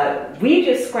 We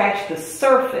just scratched the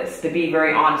surface, to be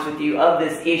very honest with you, of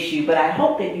this issue, but I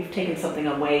hope that you've taken something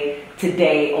away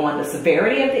today on the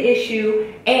severity of the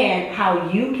issue and how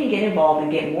you can get involved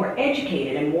and get more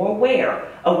educated and more aware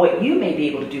of what you may be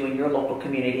able to do in your local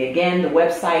community. Again, the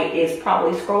website is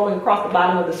probably scrolling across the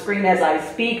bottom of the screen as I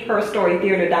speak,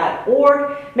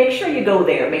 herstorytheater.org. Make sure you go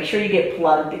there. Make sure you get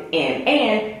plugged in.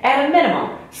 And at a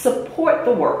minimum, support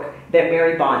the work that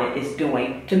Mary Bonnett is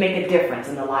doing to make a difference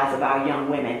in the lives of our young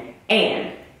women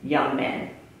and young men.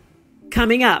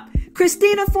 Coming up,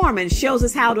 Christina Foreman shows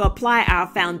us how to apply our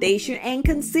foundation and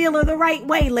concealer the right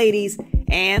way, ladies.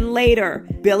 And later,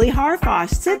 Billy Harfosh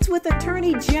sits with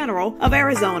Attorney General of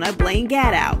Arizona, Blaine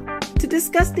Gadow, to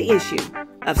discuss the issue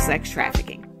of sex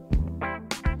trafficking.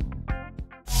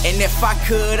 And if I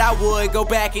could, I would go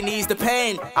back and ease the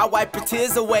pain. I wipe the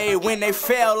tears away when they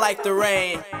fell like the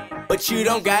rain. But you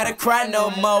don't gotta cry no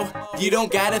more. You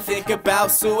don't gotta think about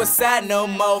suicide no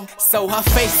more. So her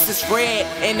face is red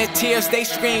and the tears they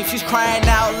scream. She's crying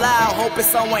out loud, hoping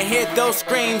someone heard those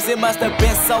screams. It must have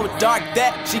been so dark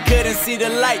that she couldn't see the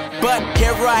light. But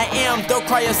here I am, don't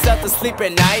cry yourself to sleep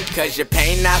at night. Cause your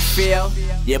pain I feel,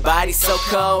 your body's so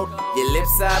cold, your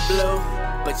lips are blue,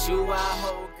 but you are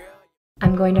whole.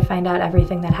 I'm going to find out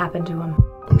everything that happened to him.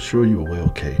 I'm sure you will,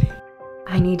 Katie.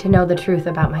 I need to know the truth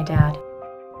about my dad.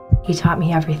 He taught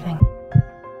me everything.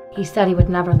 He said he would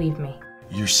never leave me.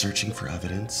 You're searching for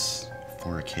evidence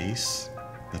for a case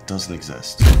that doesn't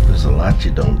exist. There's a lot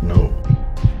you don't know.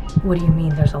 What do you mean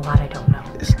there's a lot I don't know?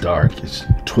 It's dark, it's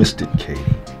twisted, Katie.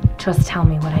 Just tell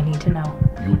me what I need to know.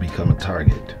 You'll become a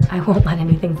target. I won't let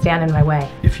anything stand in my way.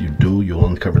 If you do, you'll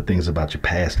uncover things about your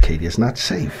past, Katie. It's not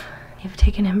safe. You've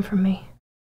taken him from me.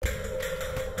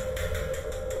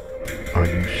 Are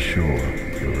you sure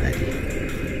you're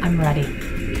ready? I'm ready.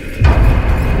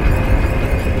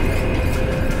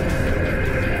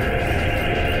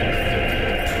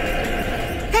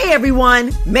 Hey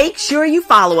everyone, make sure you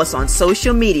follow us on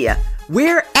social media.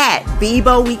 We're at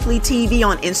BIBO Weekly TV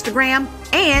on Instagram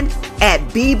and at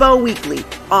BIBO Weekly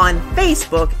on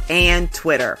Facebook and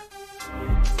Twitter.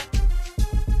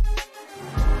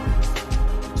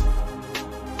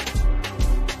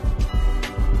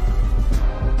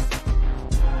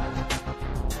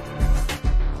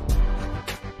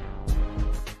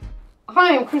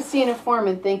 Hi, I'm Christina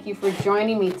Foreman. Thank you for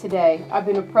joining me today. I've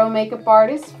been a pro makeup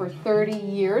artist for 30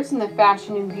 years in the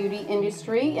fashion and beauty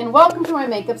industry, and welcome to my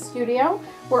makeup studio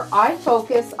where I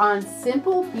focus on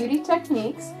simple beauty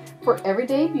techniques for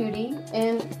everyday beauty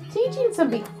and teaching some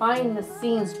behind the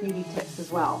scenes beauty tips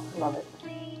as well. Love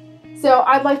it. So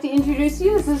I'd like to introduce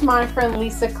you. This is my friend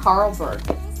Lisa Carlberg.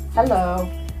 Hello.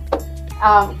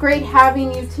 Great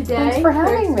having you today. Thanks for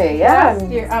having me. Yeah,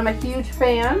 I'm a huge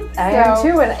fan. I am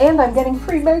too, and I'm getting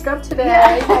free makeup today.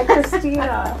 Yeah. Hi,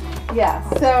 Christina. Yeah,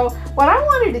 so what I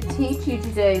wanted to teach you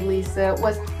today, Lisa,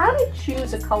 was how to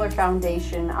choose a color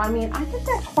foundation. I mean, I get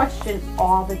that question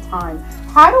all the time.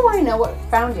 How do I know what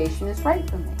foundation is right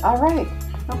for me? All right.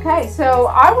 Okay,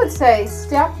 so I would say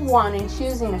step one in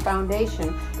choosing a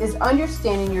foundation is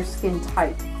understanding your skin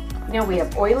type. You know, we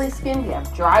have oily skin, you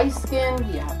have dry skin,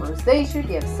 you have rosacea,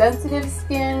 you have sensitive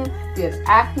skin, you have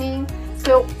acne.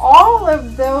 So all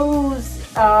of those,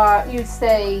 you'd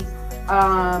say,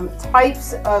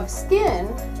 types of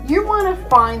skin, you want to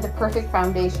find the perfect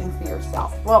foundation for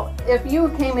yourself. Well, if you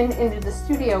came into the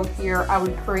studio here, I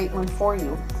would create one for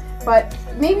you. But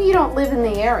maybe you don't live in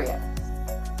the area.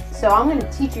 So I'm going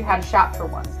to teach you how to shop for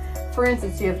one. For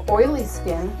instance, you have oily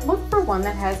skin, look for one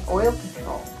that has oil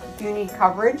control. If you need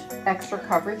coverage, extra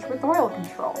coverage with oil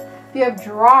control. If you have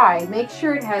dry, make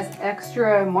sure it has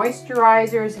extra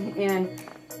moisturizers and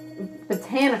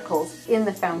botanicals in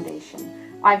the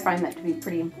foundation. I find that to be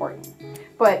pretty important.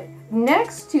 But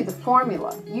next to the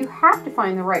formula, you have to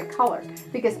find the right color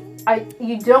because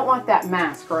you don't want that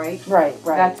mask, right? Right.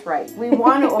 That's right. We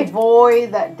want to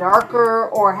avoid that darker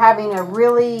or having a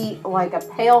really like a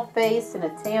pale face and a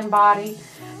tan body.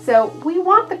 So we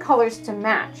want the colors to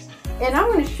match. And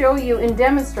I'm going to show you and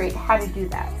demonstrate how to do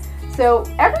that. So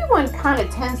everyone kind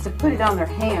of tends to put it on their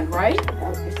hand, right?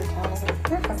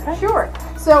 Okay. Sure.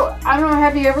 So I don't know,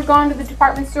 have you ever gone to the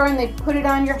department store and they put it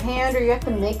on your hand, or you're at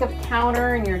the makeup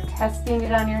counter and you're testing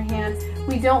it on your hand?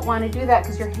 We don't want to do that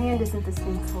because your hand isn't the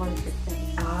same color as your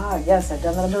face. Ah, yes, I've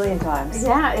done that a million times.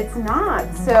 Yeah, it's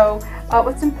not. So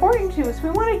what's important to is we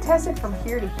want to test it from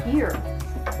here to here.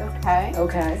 Okay.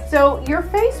 Okay. So your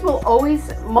face will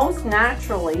always most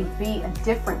naturally be a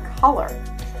different color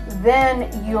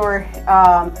than your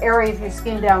area of your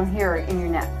skin down here in your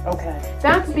neck. Okay.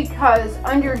 That's because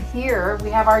under here we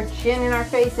have our chin and our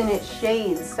face and it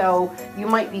shades. So you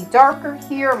might be darker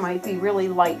here, might be really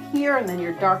light here, and then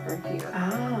you're darker here.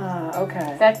 Ah,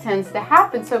 okay. That tends to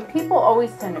happen. So people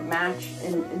always tend to match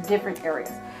in different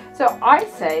areas. So I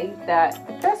say that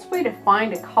the best way to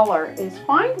find a color is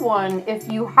find one,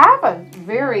 if you have a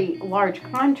very large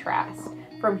contrast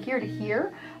from here to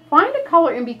here, find a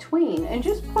color in between and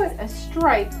just put a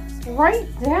stripe right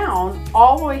down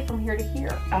all the way from here to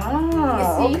here.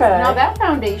 Ah, you see? okay. Now that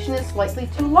foundation is slightly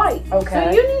too light.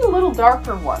 Okay. So you need a little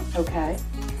darker one. Okay.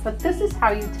 But this is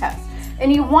how you test.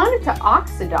 And you want it to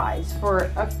oxidize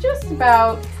for just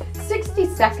about 60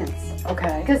 seconds.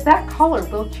 Okay. Because that color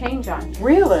will change on you.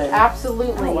 Really?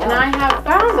 Absolutely. Oh, wow. And I have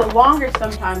found that longer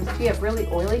sometimes, if you have really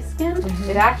oily skin, Mm-hmm.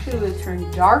 it actually will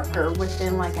turn darker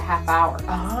within like a half hour.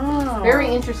 Oh. Very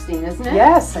interesting, isn't it?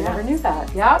 Yes, I never knew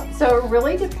that. Yep. So it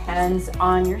really depends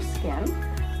on your skin.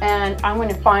 And I'm going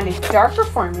to find a darker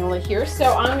formula here.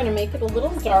 So I'm going to make it a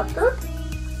little darker.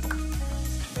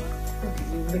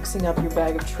 Mixing up your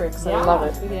bag of tricks. Yeah, I love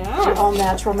it. yeah. Your all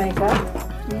natural makeup.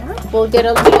 Yeah. We'll get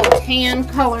a little tan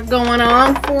color going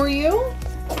on for you.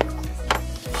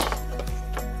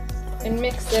 And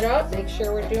mix it up. Make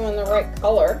sure we're doing the right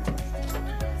color.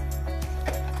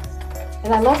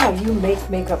 And I love how you make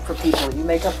makeup for people. You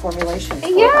make up formulations.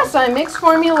 Yes, I mix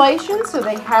formulations so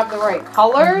they have the right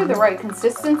color, the right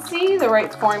consistency, the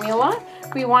right formula.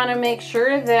 We want to make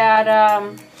sure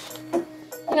that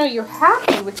you know, you're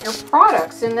happy with your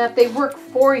products and that they work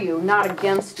for you, not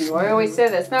against you. I always say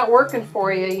that it's not working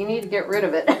for you, you need to get rid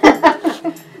of it.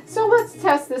 So let's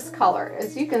test this color.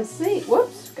 As you can see,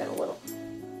 whoops, got a little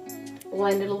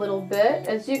blended a little bit.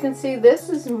 As you can see, this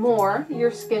is more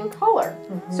your skin color.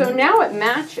 So now it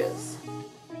matches.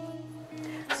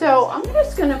 So I'm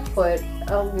just gonna put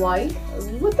a light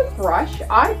with a brush.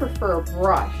 I prefer a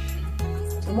brush.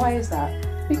 And why is that?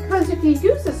 Because if you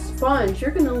use a sponge,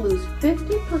 you're going to lose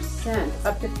 50%,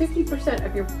 up to 50%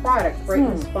 of your product right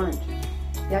in the sponge.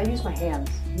 Yeah, I use my hands.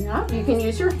 Yeah, you can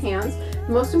use your hands.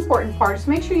 The most important part is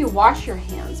make sure you wash your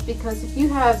hands, because if you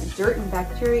have dirt and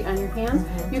bacteria on your hands,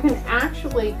 you can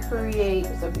actually create,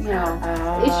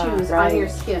 issues on your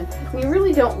skin. And you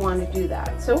really don't want to do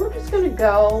that. So we're just going to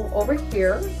go over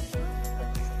here.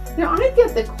 Now, I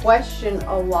get the question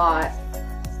a lot.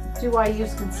 Do I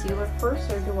use concealer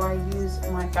first or do I use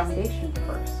my foundation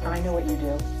first? I know what you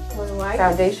do. What do I do?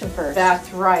 Foundation first. That's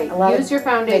right. A lot Use of your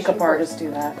foundation makeup first. artists do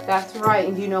that. That's right.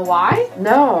 And do you know why?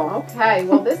 No. Okay.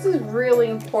 Well, this is really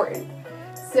important.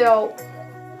 So,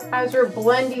 as we're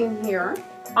blending here,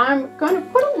 I'm going to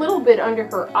put a little bit under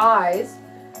her eyes,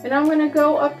 and I'm going to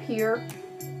go up here,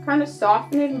 kind of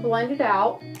soften it and blend it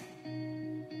out.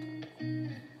 A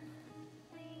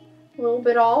little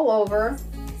bit all over.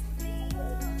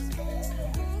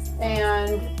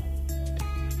 And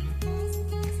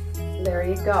there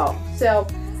you go. So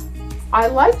I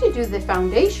like to do the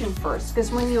foundation first,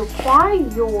 because when you apply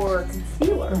your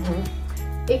concealer,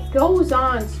 it goes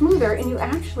on smoother and you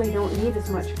actually don't need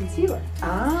as much concealer.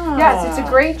 Ah. Yes, it's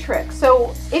a great trick.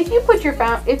 So if you put your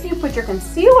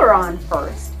concealer on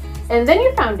first and then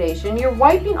your foundation, you're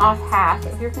wiping off half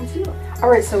of your concealer. All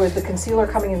right, so is the concealer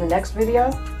coming in the next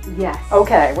video? Yes.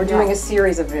 Okay, we're doing a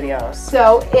series of videos.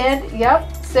 So,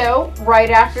 so right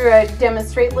after I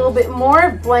demonstrate a little bit more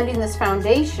of blending this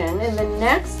foundation, in the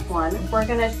next one, I'm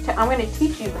gonna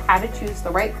teach you how to choose the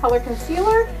right color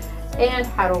concealer and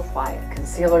how to apply it.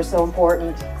 Concealer is so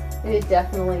important. It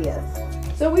definitely is.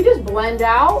 So we just blend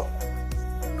out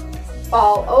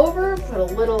all over, put a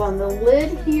little on the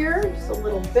lid here, just a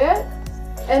little bit.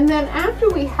 And then after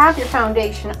we have your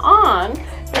foundation on,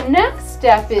 the next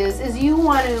step is you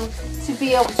want to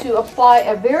be able to apply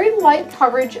a very light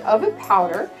coverage of a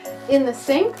powder in the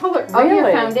same color of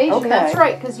your foundation. Okay. That's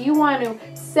right, because you want to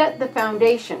set the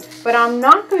foundation. But I'm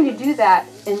not going to do that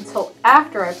until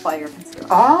after I apply your concealer.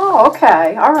 Oh,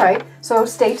 okay. All right. So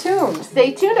stay tuned.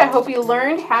 Stay tuned. I hope you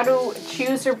learned how to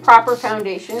choose your proper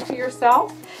foundation for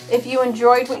yourself. If you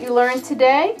enjoyed what you learned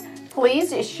today,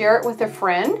 please share it with a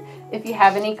friend. If you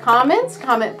have any comments,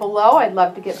 comment below. I'd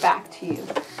love to get back to you.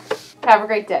 Have a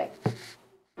great day.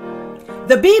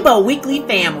 The BIBO Weekly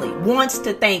family wants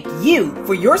to thank you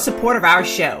for your support of our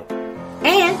show.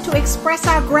 And to express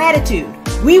our gratitude,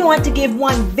 we want to give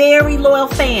one very loyal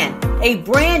fan a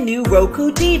brand new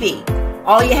Roku TV.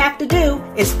 All you have to do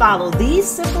is follow these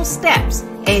simple steps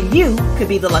and you could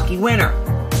be the lucky winner.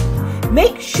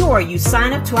 Make sure you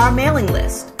sign up to our mailing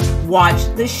list. Watch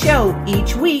the show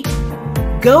each week.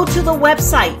 Go to the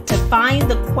website to find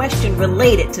the question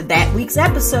related to that week's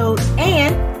episode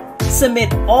and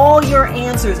submit all your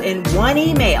answers in one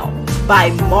email by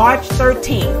March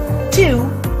 13th to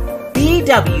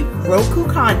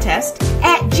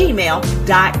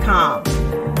bwrokucontest@gmail.com.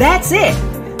 That's it.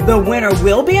 The winner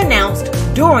will be announced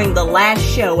during the last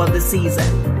show of the season.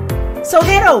 So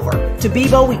head over to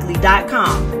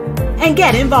BIBOweekly.com and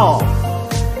get involved.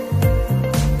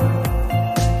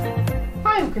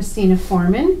 Hi, I'm Christina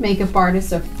Foreman, makeup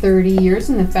artist of 30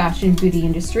 years in the fashion and beauty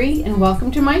industry, and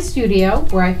welcome to my studio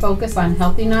where I focus on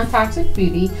healthy, non-toxic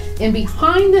beauty and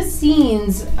behind the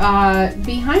scenes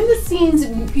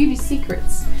beauty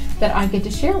secrets that I get to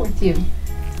share with you.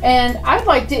 And I'd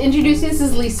like to introduce you. This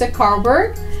is Lisa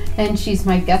Carlberg, and she's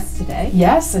my guest today.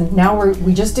 Yes, and now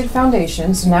we just did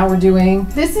foundation, so now we're doing...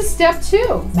 This is step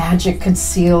 2. Magic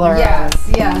concealer. Yes.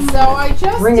 So I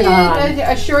just Bring it did on.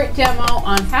 a short demo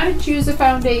on how to choose a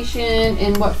foundation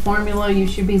and what formula you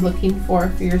should be looking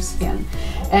for your skin.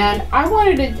 And I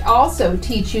wanted to also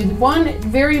teach you one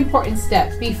very important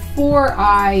step before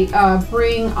I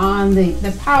bring on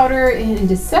the powder and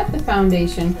to set the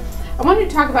foundation. I wanted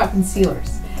to talk about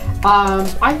concealers.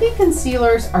 I think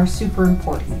concealers are super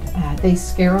important. They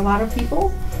scare a lot of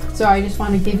people. So I just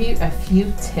want to give you a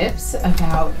few tips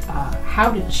about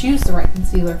how to choose the right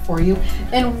concealer for you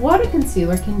and what a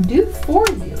concealer can do for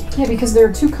you. Yeah, because there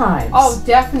are 2 kinds. Oh,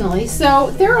 definitely.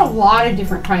 So there are a lot of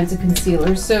different kinds of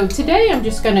concealers. So today I'm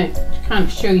just going to kind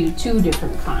of show you 2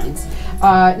 different kinds.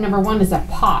 Number 1 is a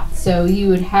pot. So you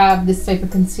would have this type of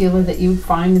concealer that you would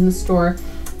find in the store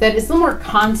that is a little more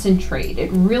concentrated. It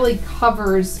really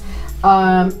covers,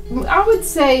 I would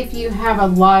say if you have a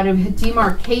lot of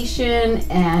demarcation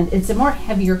and it's a more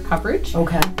heavier coverage.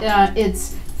 Okay.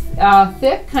 It's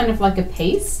thick, kind of like a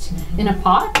paste in a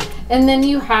pot. And then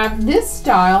you have this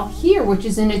style here, which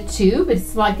is in a tube.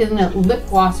 It's like in a lip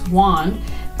gloss wand.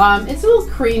 It's a little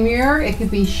creamier. It could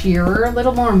be sheerer, a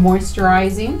little more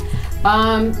moisturizing.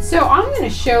 So I'm going to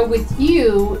show with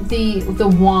you the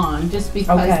wand, just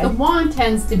because the wand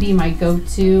tends to be my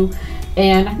go-to,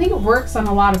 and I think it works on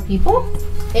a lot of people,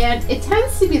 and it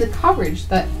tends to be the coverage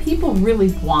that people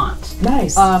really want.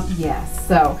 Nice. Yes.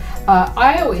 So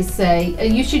I always say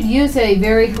you should use a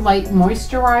very light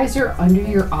moisturizer under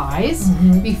your eyes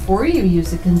before you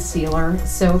use a concealer.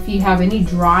 So if you have any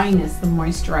dryness, the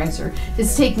moisturizer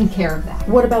is taking care of that.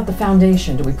 What about the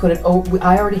foundation? Do we put it? Oh,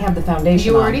 I already have the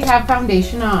foundation. You already have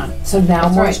foundation on. So now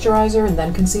That's moisturizer and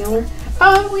then concealer?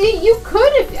 You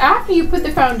could, if after you put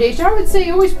the foundation, I would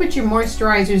say always put your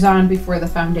moisturizers on before the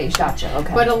foundation. Gotcha,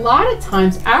 okay. But a lot of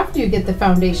times after you get the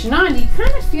foundation on, you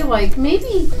kind of feel like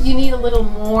maybe you need a little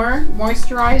more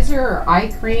moisturizer or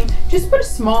eye cream. Just put a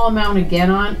small amount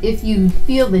again on if you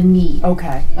feel the need.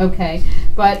 Okay. Okay.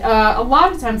 But a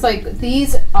lot of times, like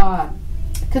these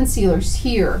concealers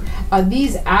here,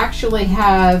 these actually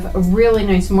have really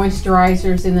nice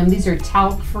moisturizers in them. These are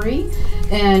talc free,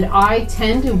 and I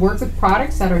tend to work with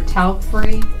products that are talc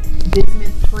free,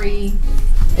 bismuth free,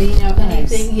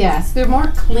 anything. Yes, they're more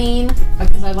clean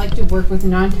because I like to work with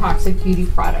non-toxic beauty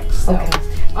products. So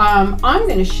I'm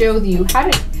going to show you how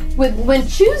to, when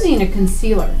choosing a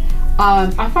concealer,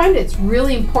 I find it's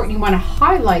really important you want to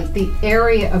highlight the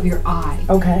area of your eye.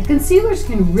 Okay. Concealers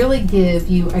can really give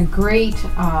you a great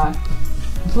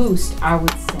boost, I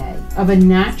would say, of a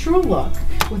natural look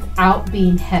without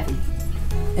being heavy.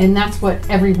 And that's what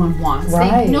everyone wants.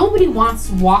 Right. Nobody wants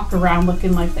to walk around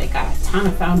looking like they got a ton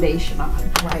of foundation on.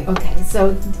 Right. Okay,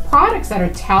 so products that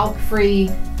are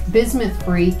talc-free,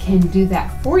 bismuth-free can do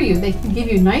that for you. They can give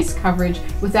you nice coverage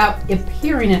without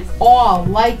appearing at all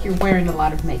like you're wearing a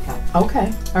lot of makeup.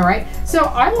 Okay. All right. So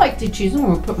I like to choose, I'm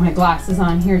going to put my glasses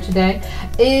on here today,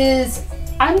 is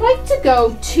I like to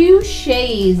go 2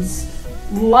 shades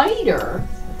lighter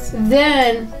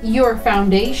than your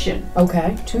foundation.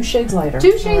 Okay. 2 shades lighter.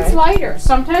 2 shades lighter.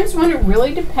 Sometimes when it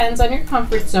really depends on your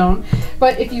comfort zone,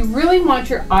 but if you really want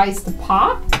your eyes to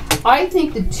pop, I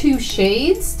think the 2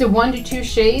 shades, the 1 to 2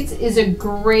 shades is a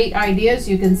great idea. As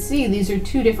you can see, these are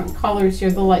 2 different colors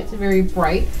here. The light's very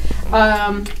bright.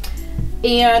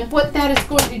 And what that is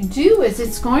going to do is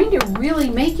it's going to really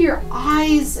make your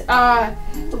eyes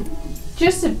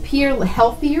just appear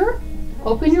healthier.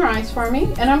 Open your eyes for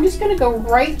me, and I'm just going to go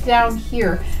right down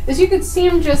here. As you can see,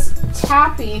 I'm just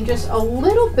tapping just a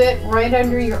little bit right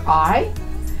under your eye,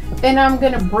 and I'm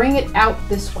going to bring it out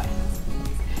this way.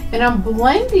 And I'm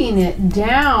blending it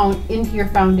down into your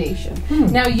foundation.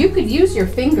 Now you could use your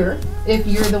finger if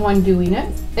you're the one doing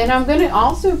it. And I'm going to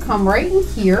also come right in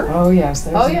here. Oh yes,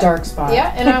 there's a dark spot.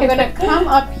 Yeah, and I'm going to come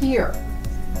up here,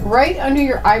 right under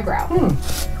your eyebrow.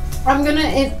 I'm going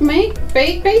to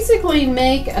basically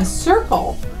make a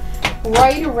circle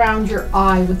right around your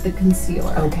eye with the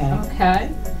concealer. Okay.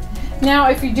 Okay. Now,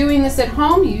 if you're doing this at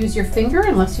home, you use your finger,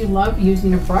 unless you love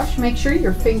using a brush. Make sure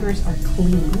your fingers are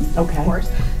clean, of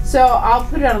course. So I'll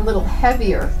put it on a little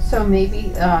heavier, so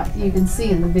maybe you can see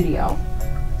in the video.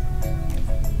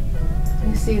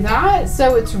 You see that?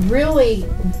 So it's really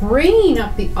bringing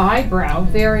up the eyebrow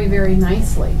very, very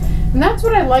nicely. And that's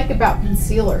what I like about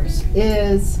concealers,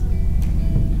 is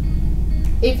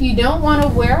If you don't want to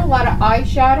wear a lot of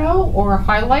eyeshadow or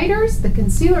highlighters, the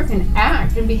concealer can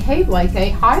act and behave like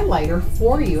a highlighter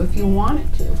for you if you want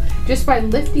it to. Just by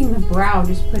lifting the brow,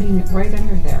 just putting it right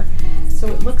under there. So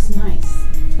it looks nice.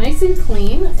 Nice and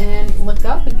clean. And look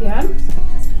up again.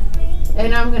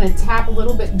 And I'm going to tap a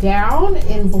little bit down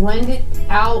and blend it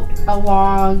out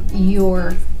along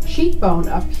your cheekbone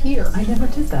up here. I never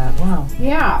did that. Wow.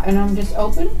 Yeah, and I'm just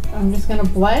I'm just going to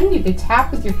blend. You can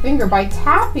tap with your finger. By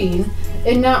tapping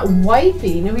and not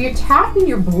wiping, and when you're tapping,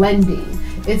 you're blending.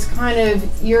 It's kind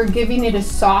of, you're giving it a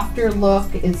softer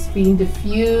look. It's being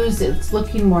diffused. It's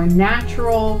looking more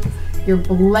natural. You're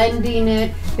blending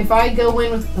it. If I go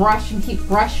in with brush and keep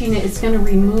brushing it, it's going to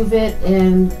remove it,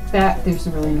 and that there's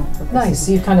really no purpose. Nice.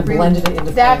 So you kind of blended it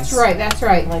into That's place. right. That's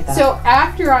right. Like that. So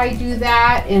after I do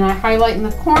that and I highlight in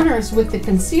the corners with the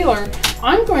concealer,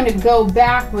 I'm going to go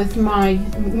back with my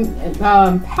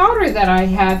powder that I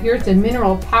have here. It's a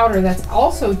mineral powder that's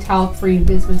also talc-free and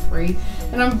bismuth-free,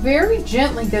 and I'm very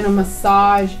gently going to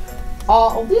massage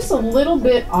just a little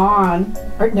bit on.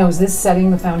 No, is this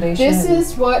setting the foundation? This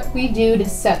is what we do to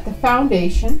set the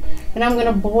foundation, and I'm going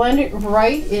to blend it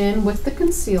right in with the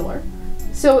concealer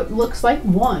so it looks like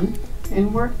one,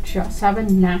 and we're just have a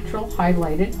natural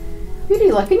highlighted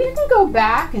beauty look. And you can go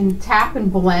back and tap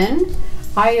and blend.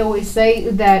 I always say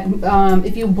that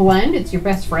if you blend, it's your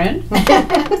best friend.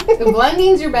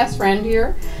 Blending's your best friend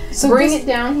here. So bring it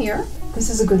down here. This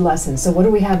is a good lesson. So what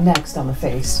do we have next on the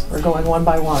face? We're going one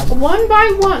by one. One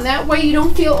by one. That way you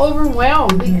don't feel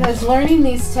overwhelmed, because learning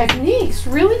these techniques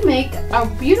really make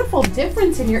a beautiful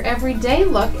difference in your everyday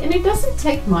look, and it doesn't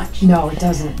take much. No, it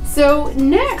doesn't. So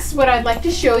next, what I'd like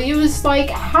to show you is like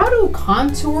how to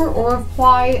contour or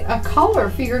apply a color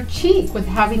for your cheek with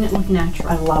having it look natural.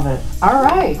 I love it. All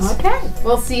right. Okay.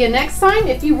 We'll see you next time.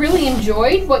 If you really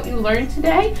enjoyed what you learned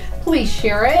today, please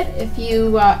share it. If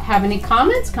you have any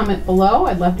comments, comment below.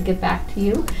 I'd love to get back to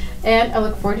you. And I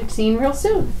look forward to seeing you real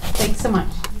soon. Thanks so much.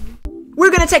 We're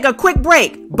going to take a quick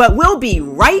break, but we'll be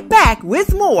right back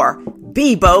with more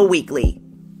BIBO Weekly.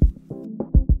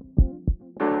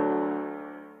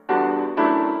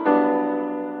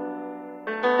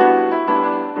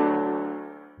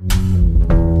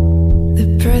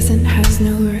 The present has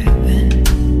no ribbon.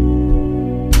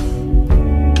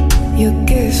 Your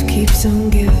gift keeps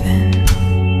on giving.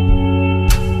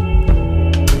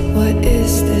 What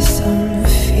is this I'm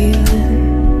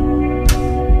feeling?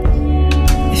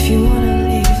 If you wanna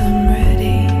leave, I'm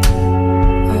ready.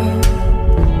 Oh.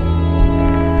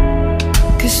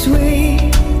 'Cause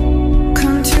we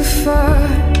come too far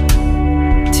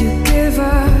to give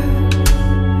up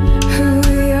who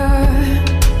we are.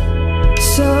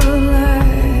 So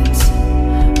let's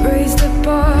raise the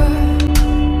bar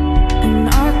and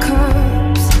our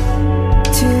cups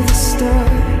to the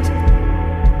stars.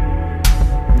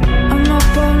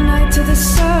 All night to the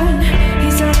sun,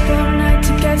 he's up all night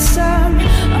to get some.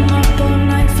 I'm up all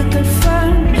night for good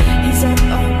fun. He's up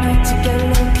all night to get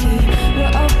low-key.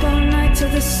 We're up all night to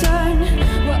the sun.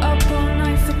 We're up all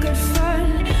night for good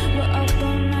fun. We're up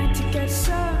all night to get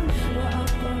some. We're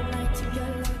up all night to get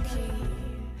low-key.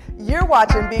 You're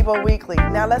watching BIBO Weekly.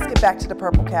 Now let's get back to the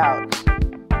purple couch.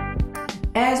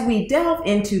 As we delve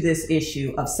into this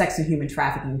issue of sex and human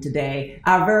trafficking today,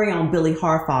 our very own Billy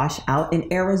Harfosh out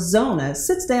in Arizona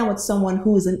sits down with someone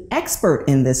who is an expert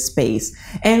in this space.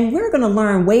 And we're going to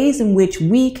learn ways in which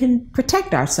we can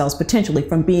protect ourselves potentially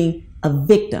from being a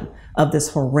victim of this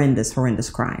horrendous, horrendous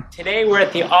crime. Today we're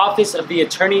at the Office of the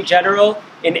Attorney General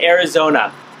in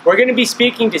Arizona. We're going to be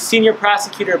speaking to Senior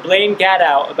Prosecutor Blaine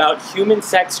Gadow about human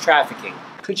sex trafficking.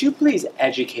 Could you please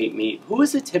educate me, who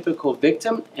is a typical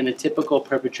victim and a typical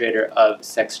perpetrator of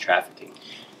sex trafficking?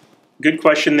 Good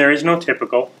question. There is no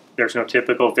typical. There's no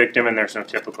typical victim and there's no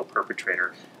typical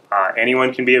perpetrator.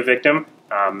 Anyone can be a victim,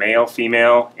 male,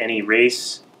 female, any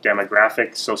race,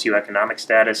 demographic, socioeconomic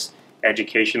status,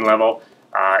 education level.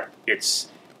 It's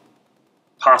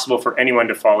possible for anyone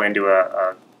to fall into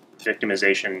a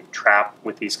victimization trap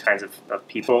with these kinds of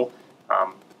people.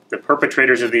 The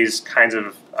perpetrators of these kinds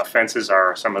of offenses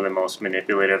are some of the most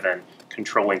manipulative and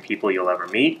controlling people you'll ever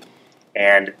meet.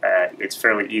 And it's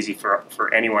fairly easy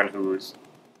for anyone who's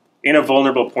in a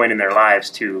vulnerable point in their lives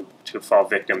to fall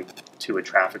victim to a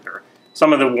trafficker.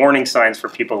 Some of the warning signs for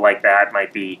people like that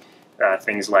might be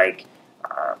things like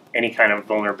any kind of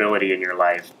vulnerability in your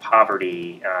life,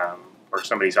 poverty, or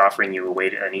somebody's offering you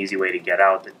an easy way to get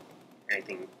out, that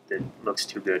anything that looks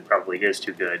too good probably is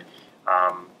too good.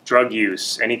 Drug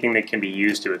use, anything that can be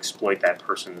used to exploit that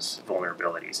person's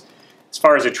vulnerabilities. As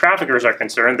far as the traffickers are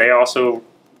concerned, they also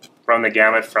run the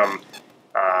gamut from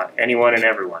anyone and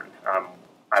everyone.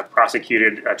 I've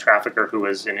prosecuted a trafficker who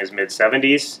was in his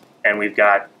mid-70s, and we've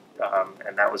got,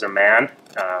 and that was a man,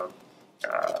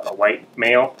 a white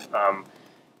male,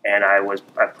 and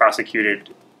I've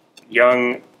prosecuted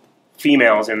young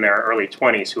females in their early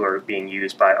 20s who are being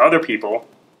used by other people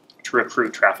to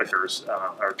recruit traffickers,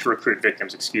 or to recruit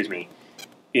victims, excuse me,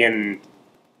 in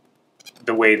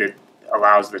the way that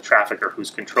allows the trafficker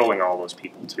who's controlling all those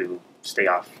people to stay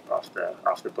off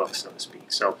the books, so to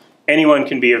speak. So anyone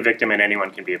can be a victim and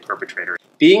anyone can be a perpetrator.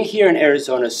 Being here in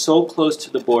Arizona, so close to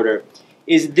the border,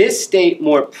 is this state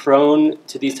more prone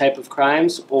to these type of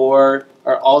crimes, or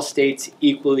are all states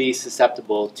equally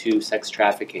susceptible to sex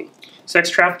trafficking? Sex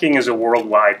trafficking is a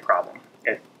worldwide problem.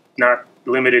 It's not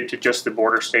limited to just the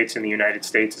border states in the United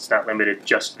States. It's not limited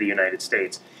just to the United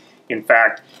States. In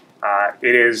fact,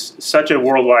 it is such a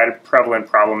worldwide prevalent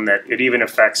problem that it even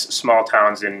affects small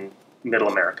towns in Middle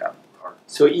America.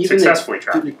 So even Successfully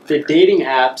the dating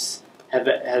apps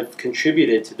have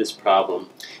contributed to this problem.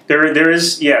 There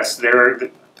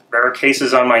are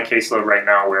cases on my caseload right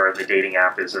now where the dating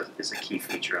app is a key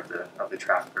feature of the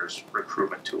traffickers'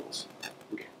 recruitment tools.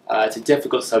 It's a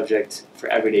difficult subject for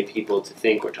everyday people to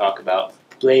think or talk about.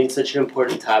 Blaine, such an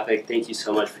important topic. Thank you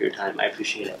so much for your time. I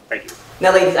appreciate it. Thank you.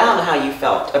 Now, ladies, I don't know how you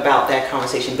felt about that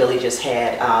conversation Billy just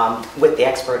had with the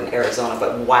expert in Arizona,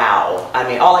 but wow. I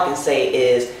mean, all I can say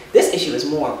is this issue is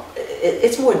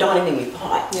it's more daunting than we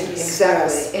thought. Yes.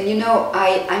 Exactly. And you know,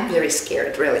 I'm very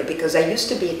scared, really, because I used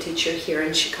to be a teacher here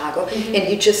in Chicago, and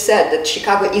you just said that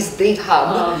Chicago is the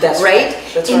hub, That's right?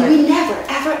 That's and right. we never,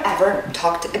 ever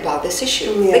talked about this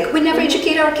issue. Like, we never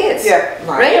educate our kids. Yeah.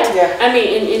 Right? Yeah. I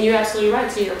mean, and you're absolutely right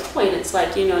to your point. It's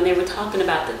like, you know, and they were talking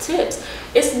about the tips.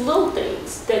 It's little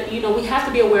things that, you know, we have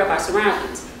to be aware of our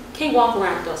surroundings. Can't walk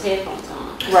around with those headphones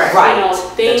on. Right. You know,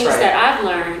 things That's right. that I've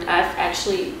learned, I've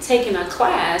actually taken a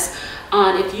class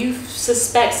on if you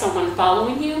suspect someone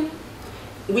following you,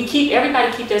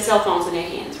 everybody keep their cell phones in their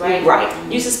hands, right?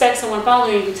 Right. You suspect someone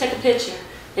following you, take a picture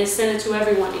and send it to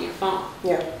everyone in your phone.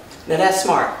 Yeah. Now that's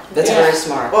smart. That's very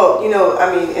smart. Well, you know,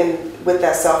 I mean, and with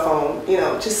that cell phone, you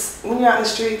know, just when you're out in the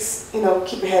streets, you know,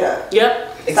 keep your head up. Yep.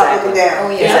 Stop looking down. Oh,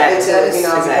 yeah. Into, you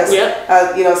know, because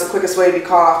you know, it's the quickest way to be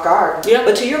caught off guard.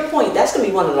 But to your point, that's going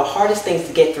to be one of the hardest things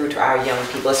to get through to our young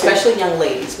people, especially young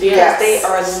ladies, because they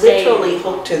are literally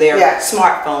hooked to their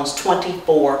smartphones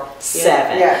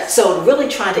 24/7. So really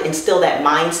trying to instill that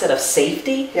mindset of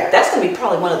safety, that's going to be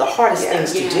probably one of the hardest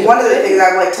things to do. One of the things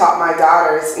I've like taught my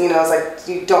daughters, you know, is like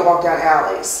you don't walk down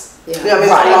alleys. Yeah. You know, I mean,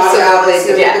 Right. there's a lot of Absolutely.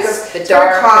 alleys, Yes. because The it's very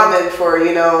dark common for,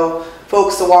 you know,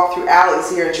 folks to walk through alleys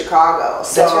here in Chicago.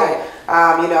 So, That's right.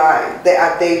 you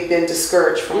know, they've been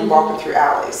discouraged from walking through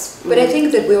alleys. But I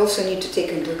think that we also need to take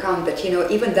into account that, you know,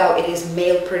 even though it is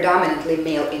predominantly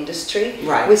male industry,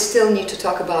 we still need to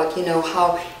talk about, you know,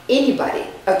 how anybody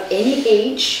of any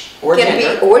age Or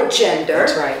gender,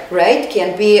 right,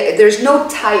 can be, there's no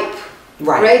type,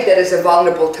 right, that is a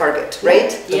vulnerable target, right?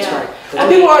 That's right. And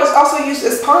people are also used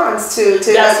as pawns to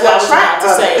attract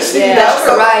others. Yeah. That's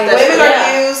So right. women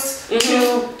are used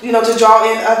to, you know, to draw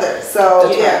in others. So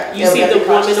You see the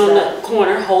woman on the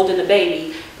corner holding the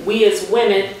baby. We as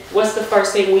women, what's the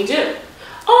first thing we do?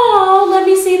 Oh, let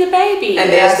me see the baby. And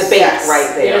there's the bait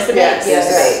right there. There's the bait. There's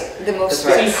the bait. The most.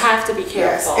 So you have to be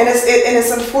careful. And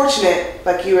it's unfortunate,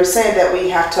 like you were saying, that we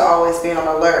have to always be on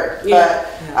alert. But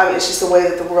I mean, it's just the way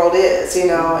that the world is, you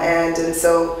know, and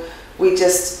so we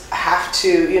just have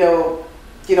to, you know,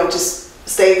 just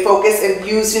stay focused and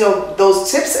use, you know,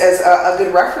 those tips as a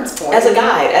good reference point. As a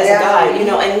guide, you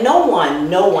know, and no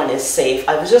one is safe.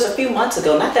 It was just a few months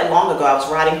ago, not that long ago, I was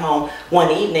riding home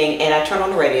one evening and I turned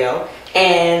on the radio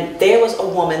and there was a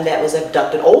woman that was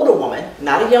abducted, older woman,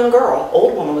 not a young girl,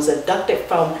 older woman was abducted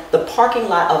from the parking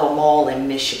lot of a mall in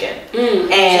Michigan.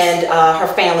 And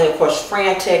her family, of course,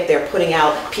 frantic. They're putting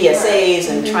out PSAs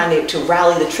and trying to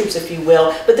rally the troops, if you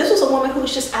will. But this was a woman who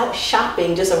was just out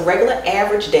shopping, just a regular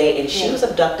average day, and she was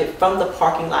abducted from the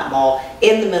parking lot mall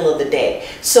in the middle of the day.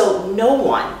 So no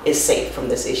one is safe from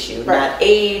this issue. Not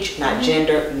age, not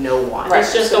gender, no one.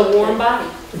 It's just a warm body.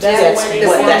 That's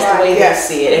the way they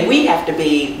see it, and we have to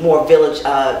be more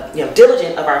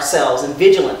diligent of ourselves and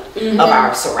vigilant of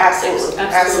our surroundings.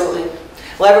 Absolutely.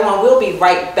 Well, everyone, we'll be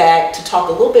right back to talk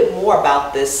a little bit more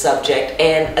about this subject,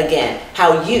 and again,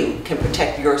 how you can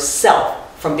protect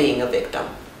yourself from being a victim.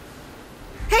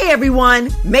 Hey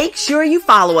everyone, make sure you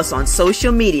follow us on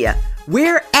social media.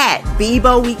 We're at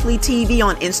BIBO Weekly TV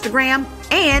on Instagram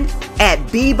and at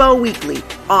BIBO Weekly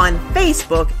on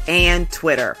Facebook and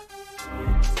Twitter.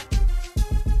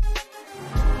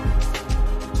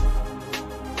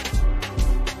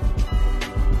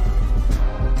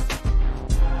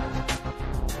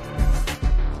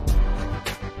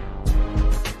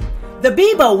 The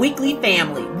BIBO Weekly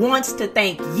family wants to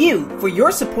thank you for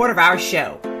your support of our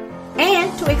show.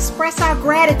 And to express our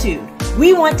gratitude,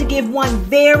 we want to give one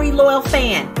very loyal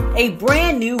fan a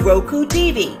brand new Roku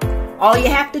TV. All you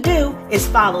have to do is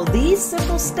follow these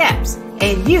simple steps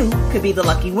and you could be the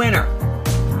lucky winner.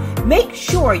 Make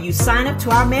sure you sign up to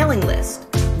our mailing list.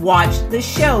 Watch the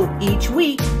show each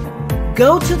week.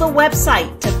 Go to the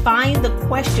website to find the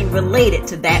question related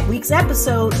to that week's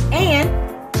episode and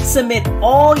submit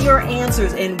all your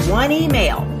answers in one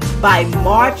email by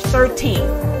March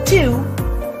 13th to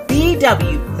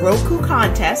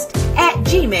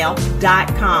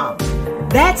bwrokucontest@gmail.com.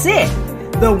 That's it.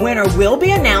 The winner will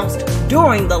be announced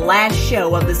during the last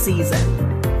show of the season.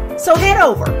 So head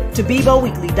over to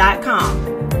biboweekly.com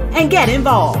and get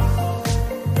involved.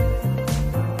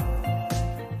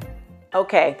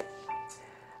 Okay,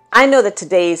 I know that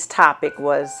today's topic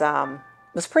was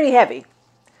pretty heavy.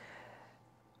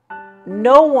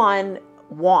 No one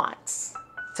wants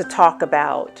to talk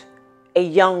about a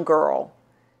young girl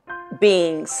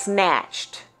being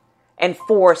snatched and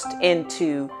forced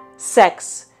into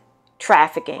sex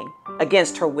trafficking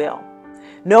against her will.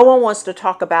 No one wants to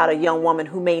talk about a young woman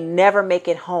who may never make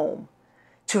it home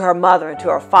to her mother and to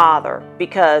her father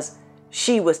because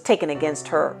she was taken against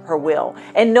her will.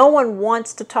 And no one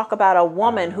wants to talk about a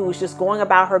woman who's just going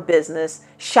about her business,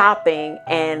 shopping,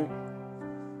 and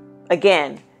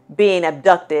again, being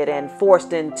abducted and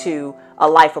forced into a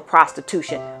life of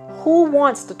prostitution. Who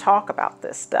wants to talk about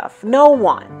this stuff? No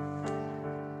one.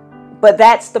 But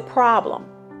that's the problem.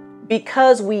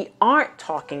 Because we aren't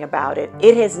talking about it,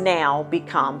 it has now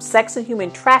become, sex and human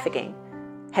trafficking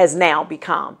has now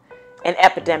become an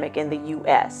epidemic in the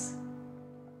U.S.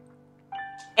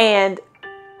 And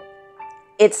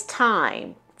it's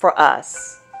time for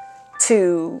us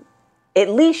to at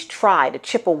least try to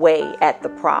chip away at the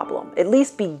problem, at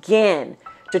least begin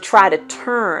to try to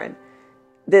turn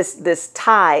this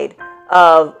tide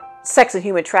of sex and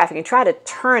human trafficking, try to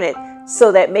turn it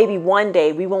so that maybe one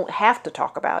day we won't have to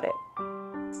talk about it.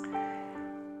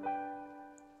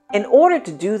 In order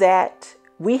to do that,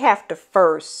 we have to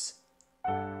first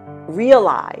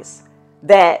realize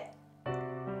that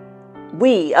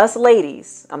we, us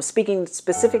ladies, I'm speaking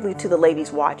specifically to the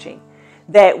ladies watching,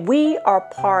 that we are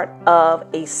part of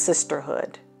a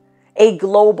sisterhood, a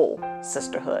global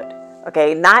sisterhood,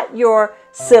 okay? Not your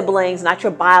siblings, not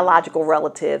your biological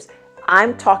relatives.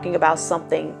 I'm talking about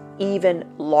something even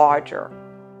larger.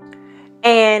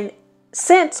 And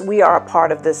since we are a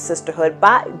part of this sisterhood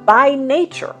by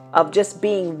nature of just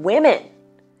being women,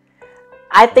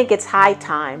 I think it's high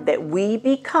time that we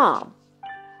become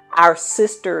our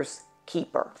sister's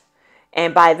keeper.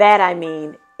 And by that I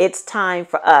mean it's time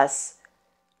for us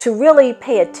to really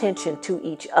pay attention to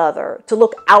each other, to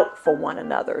look out for one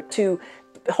another, to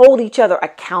hold each other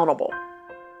accountable.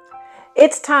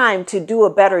 It's time to do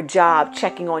a better job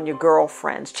checking on your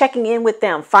girlfriends, checking in with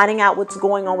them, finding out what's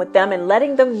going on with them, and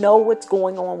letting them know what's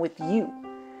going on with you.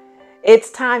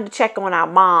 It's time to check on our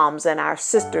moms and our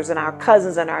sisters and our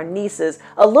cousins and our nieces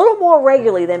a little more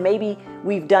regularly than maybe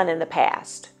we've done in the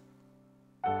past.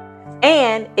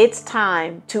 And it's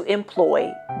time to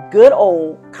employ good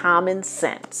old common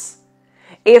sense.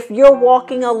 If you're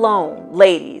walking alone,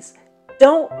 ladies,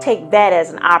 don't take that as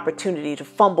an opportunity to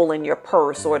fumble in your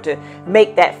purse or to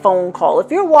make that phone call. If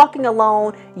you're walking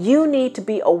alone, you need to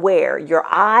be aware. Your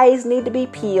eyes need to be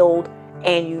peeled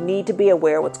and you need to be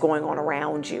aware what's going on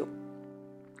around you.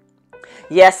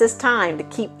 Yes, it's time to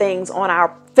keep things on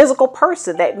our physical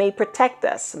person that may protect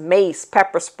us. Mace,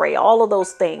 pepper spray, all of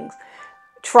those things.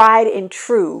 Tried and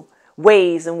true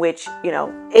ways in which,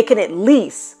 it can at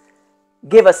least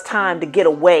give us time to get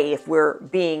away if we're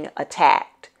being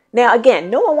attacked. Now, again,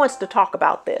 no one wants to talk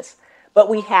about this, but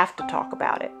we have to talk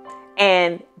about it.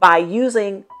 And by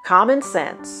using common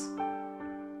sense,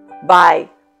 by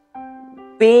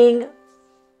being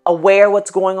aware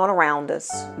what's going on around us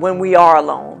when we are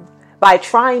alone, by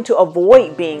trying to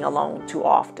avoid being alone too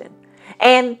often,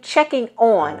 and checking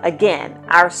on, again,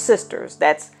 our sisters,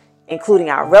 that's including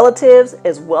our relatives,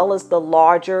 as well as the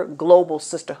larger global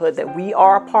sisterhood that we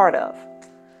are a part of,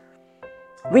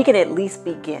 we can at least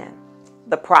begin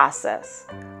the process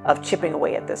of chipping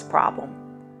away at this problem.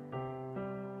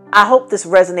 I hope this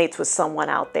resonates with someone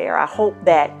out there. I hope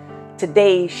that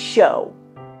today's show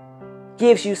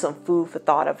gives you some food for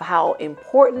thought of how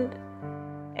important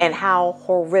and how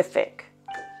horrific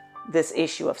this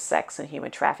issue of sex and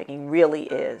human trafficking really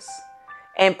is.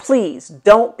 And please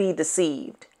don't be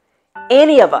deceived.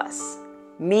 Any of us,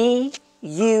 me,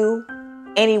 you,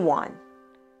 anyone,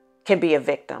 can be a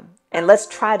victim. And let's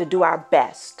try to do our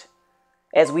best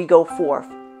as we go forth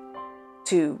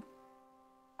to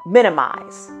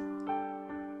minimize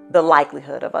the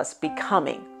likelihood of us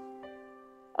becoming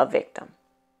a victim.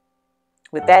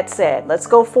 With that said, let's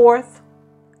go forth.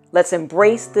 Let's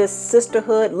embrace this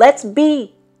sisterhood. Let's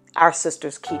be our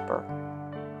sister's keeper.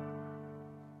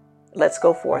 Let's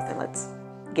go forth and let's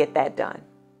get that done.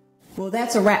 Well,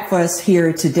 that's a wrap for us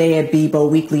here today at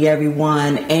BIBO Weekly,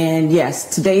 everyone. And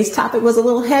yes, today's topic was a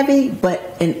little heavy,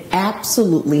 but an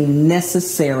absolutely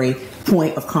necessary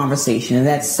point of conversation, and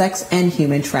that's sex and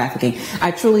human trafficking.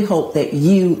 I truly hope that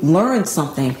you learned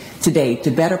something today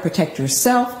to better protect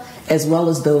yourself as well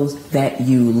as those that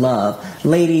you love.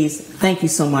 Ladies, thank you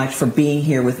so much for being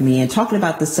here with me and talking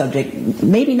about this subject.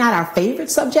 Maybe not our favorite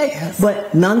subject,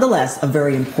 but nonetheless a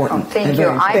very important. Thank you.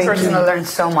 I personally learned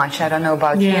so much. I don't know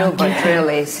about you, but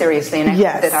really, seriously, and I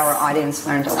hope that our audience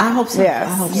learned a lot. I hope so. Yes.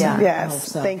 I hope so. Yes. I hope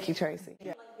so. Thank you, Tracy.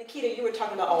 Nikita, you were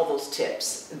talking about all those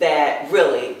tips that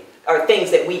really are things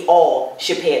that we all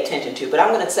should pay attention to. But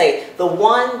I'm going to say the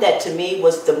one that to me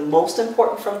was the most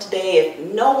important from today,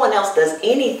 if no one else does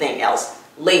anything else,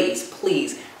 ladies,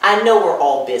 please, I know we're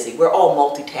all busy, we're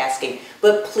all multitasking,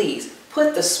 but please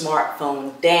put the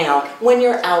smartphone down when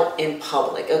you're out in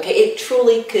public, okay? It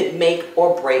truly could make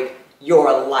or break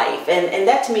your life. And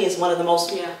that to me is one of the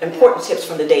most important tips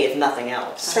from the day, if nothing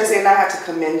else. Tracy, and I have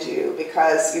to commend you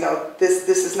because, you know, this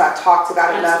is not talked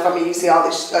about enough. I mean, you see all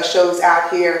these shows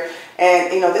out here,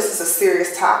 and, you know, this is a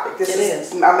serious topic. This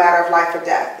is a matter of life or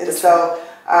death. And so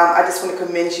I just want to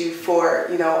commend you for,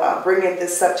 you know, bringing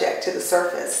this subject to the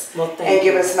surface and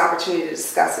giving us an opportunity to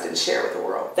discuss it and share with the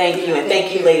world. Thank you, and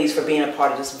thank you, ladies, for being a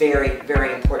part of this very,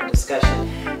 very important discussion.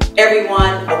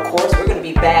 Everyone, of course, we're going to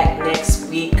be back next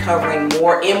week covering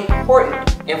more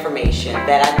important information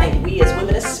that I think we as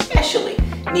women especially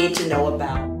need to know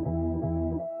about.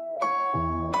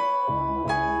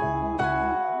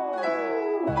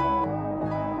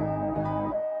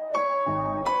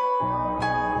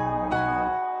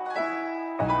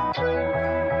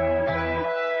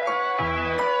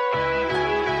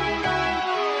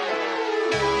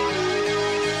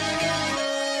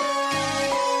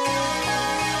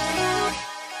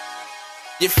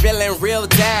 You're feeling real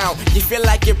down, you feel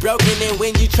like you're broken, and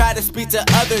when you try to speak to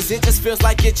others, it just feels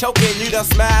like you're choking. You don't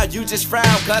smile, you just frown,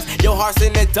 cause your heart's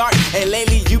in the dark, and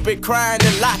lately you've been crying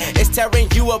a lot. It's tearing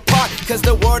you apart, cause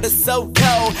the world is so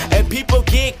cold, and people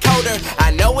get colder. I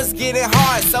know it's getting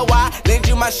hard, so I lend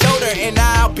you my shoulder, and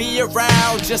I'll be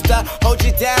around just to hold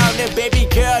you down. And baby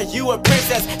girl, you a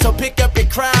princess, so pick up your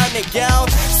crown and go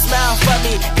smile for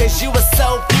me, cause you are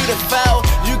so beautiful.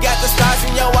 You got the stars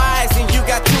in your eyes, and you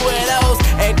got two of those.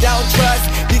 And don't trust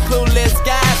these clueless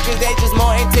guys, cause they just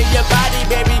more into your body,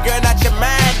 baby girl, not your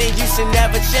mind. And you should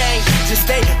never change, just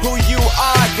stay who you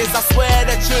are, cause I swear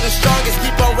that you're the strongest,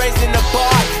 keep on raising the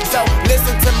bar. So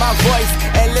listen to my voice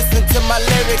and listen to my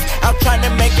lyrics. I'm trying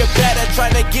to make it better,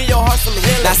 trying to give your heart some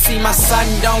healing. I see my sun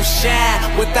don't shine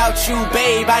without you,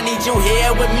 babe. I need you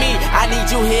here with me, I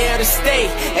need you here to stay.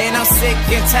 And I'm sick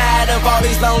and tired of all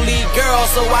these lonely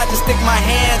girls, so I just stick my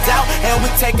hands out and we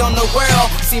take on the world.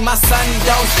 See my sun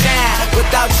don't shine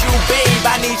without you, babe.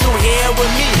 I need you here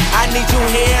with me, I need you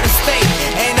here to stay.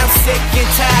 And I'm sick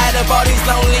and tired of all these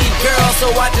lonely girls, so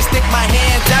I just stick my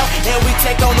hands out and we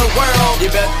take on the world.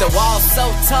 You built the wall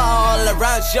so tall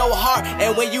around your heart,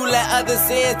 and when you let others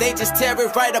in, they just tear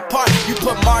it right apart. You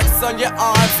put marks on your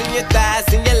arms and your thighs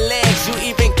and your legs. You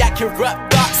even got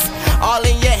corrupt thoughts all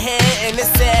in your head, and it's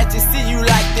sad to see you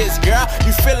like this, girl.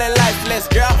 You feeling lifeless,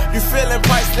 girl, you feeling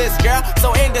priceless, girl.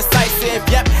 So indecisive,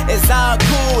 yep, it's all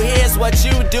cool, here's what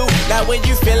you do. Now when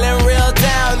you feeling real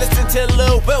down, listen to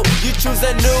Lil Will. You choose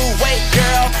a new way,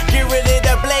 girl, get rid of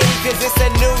the blade, cause it's a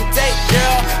new day,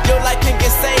 girl. Your life can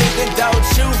get saved, and don't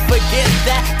you forget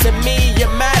that. To me you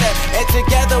matter, and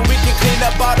together we can clean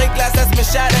up all the glass that's been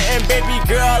shattered. And baby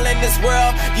girl, in this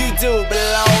world you do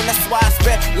belong. That's why I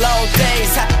spent long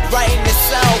days writing this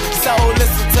song. So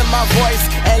listen to my voice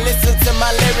and listen to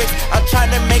my lyrics. I'm trying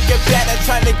to make it better,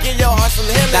 trying to give your heart some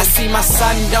healing. I see my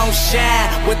sun don't shine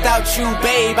without you,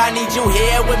 babe. I need you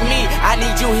here with me, I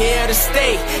need you here to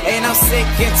stay. And I'm sick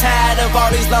and tired of all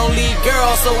these lonely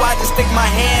girls, so I just stick my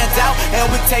hands out and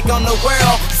we take on the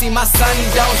world. See my sun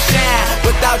don't shine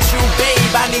without you,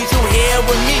 babe. I need you here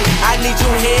with me, I need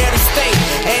you here to stay.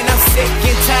 And I'm sick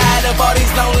and tired of all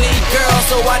these lonely girls,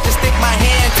 so I just stick my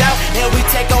hands out and we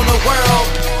take on the world.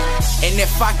 And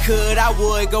if I could, I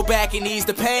would go back and ease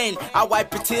the pain. I wipe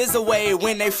the tears away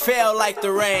when they fell like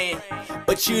the rain. But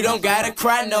but you don't gotta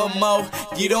cry no more.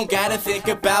 You don't gotta think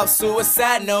about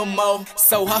suicide no more.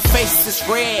 So her face is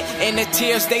red and the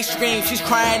tears they stream. She's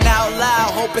crying out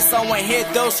loud, hoping someone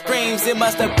heard those screams. It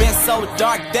must have been so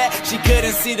dark that she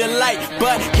couldn't see the light,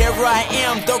 but here I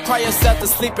am. Don't cry yourself to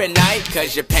sleep at night,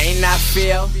 cause your pain I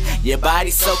feel. Your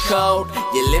body's so cold,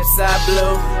 your lips are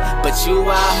blue, but you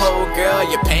are whole, girl.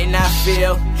 Your pain I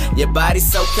feel. Your body's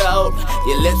so cold,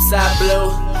 your lips are blue,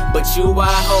 but you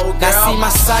are whole, girl. I see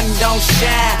my sun don't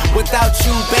shine without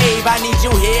you, babe. I need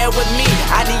you here with me,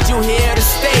 I need you here to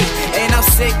stay. And I'm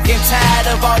sick and tired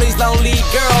of all these lonely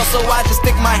girls, so I just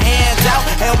stick my hands out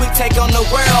and we take on the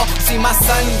world. See my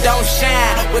sun don't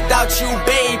shine without you,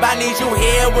 babe. I need you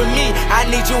here with me, I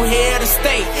need you here to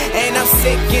stay. And I'm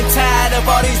sick and tired of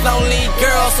all these lonely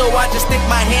girls, so I just stick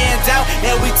my hands out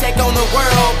and we take on the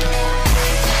world.